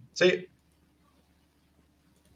 See you.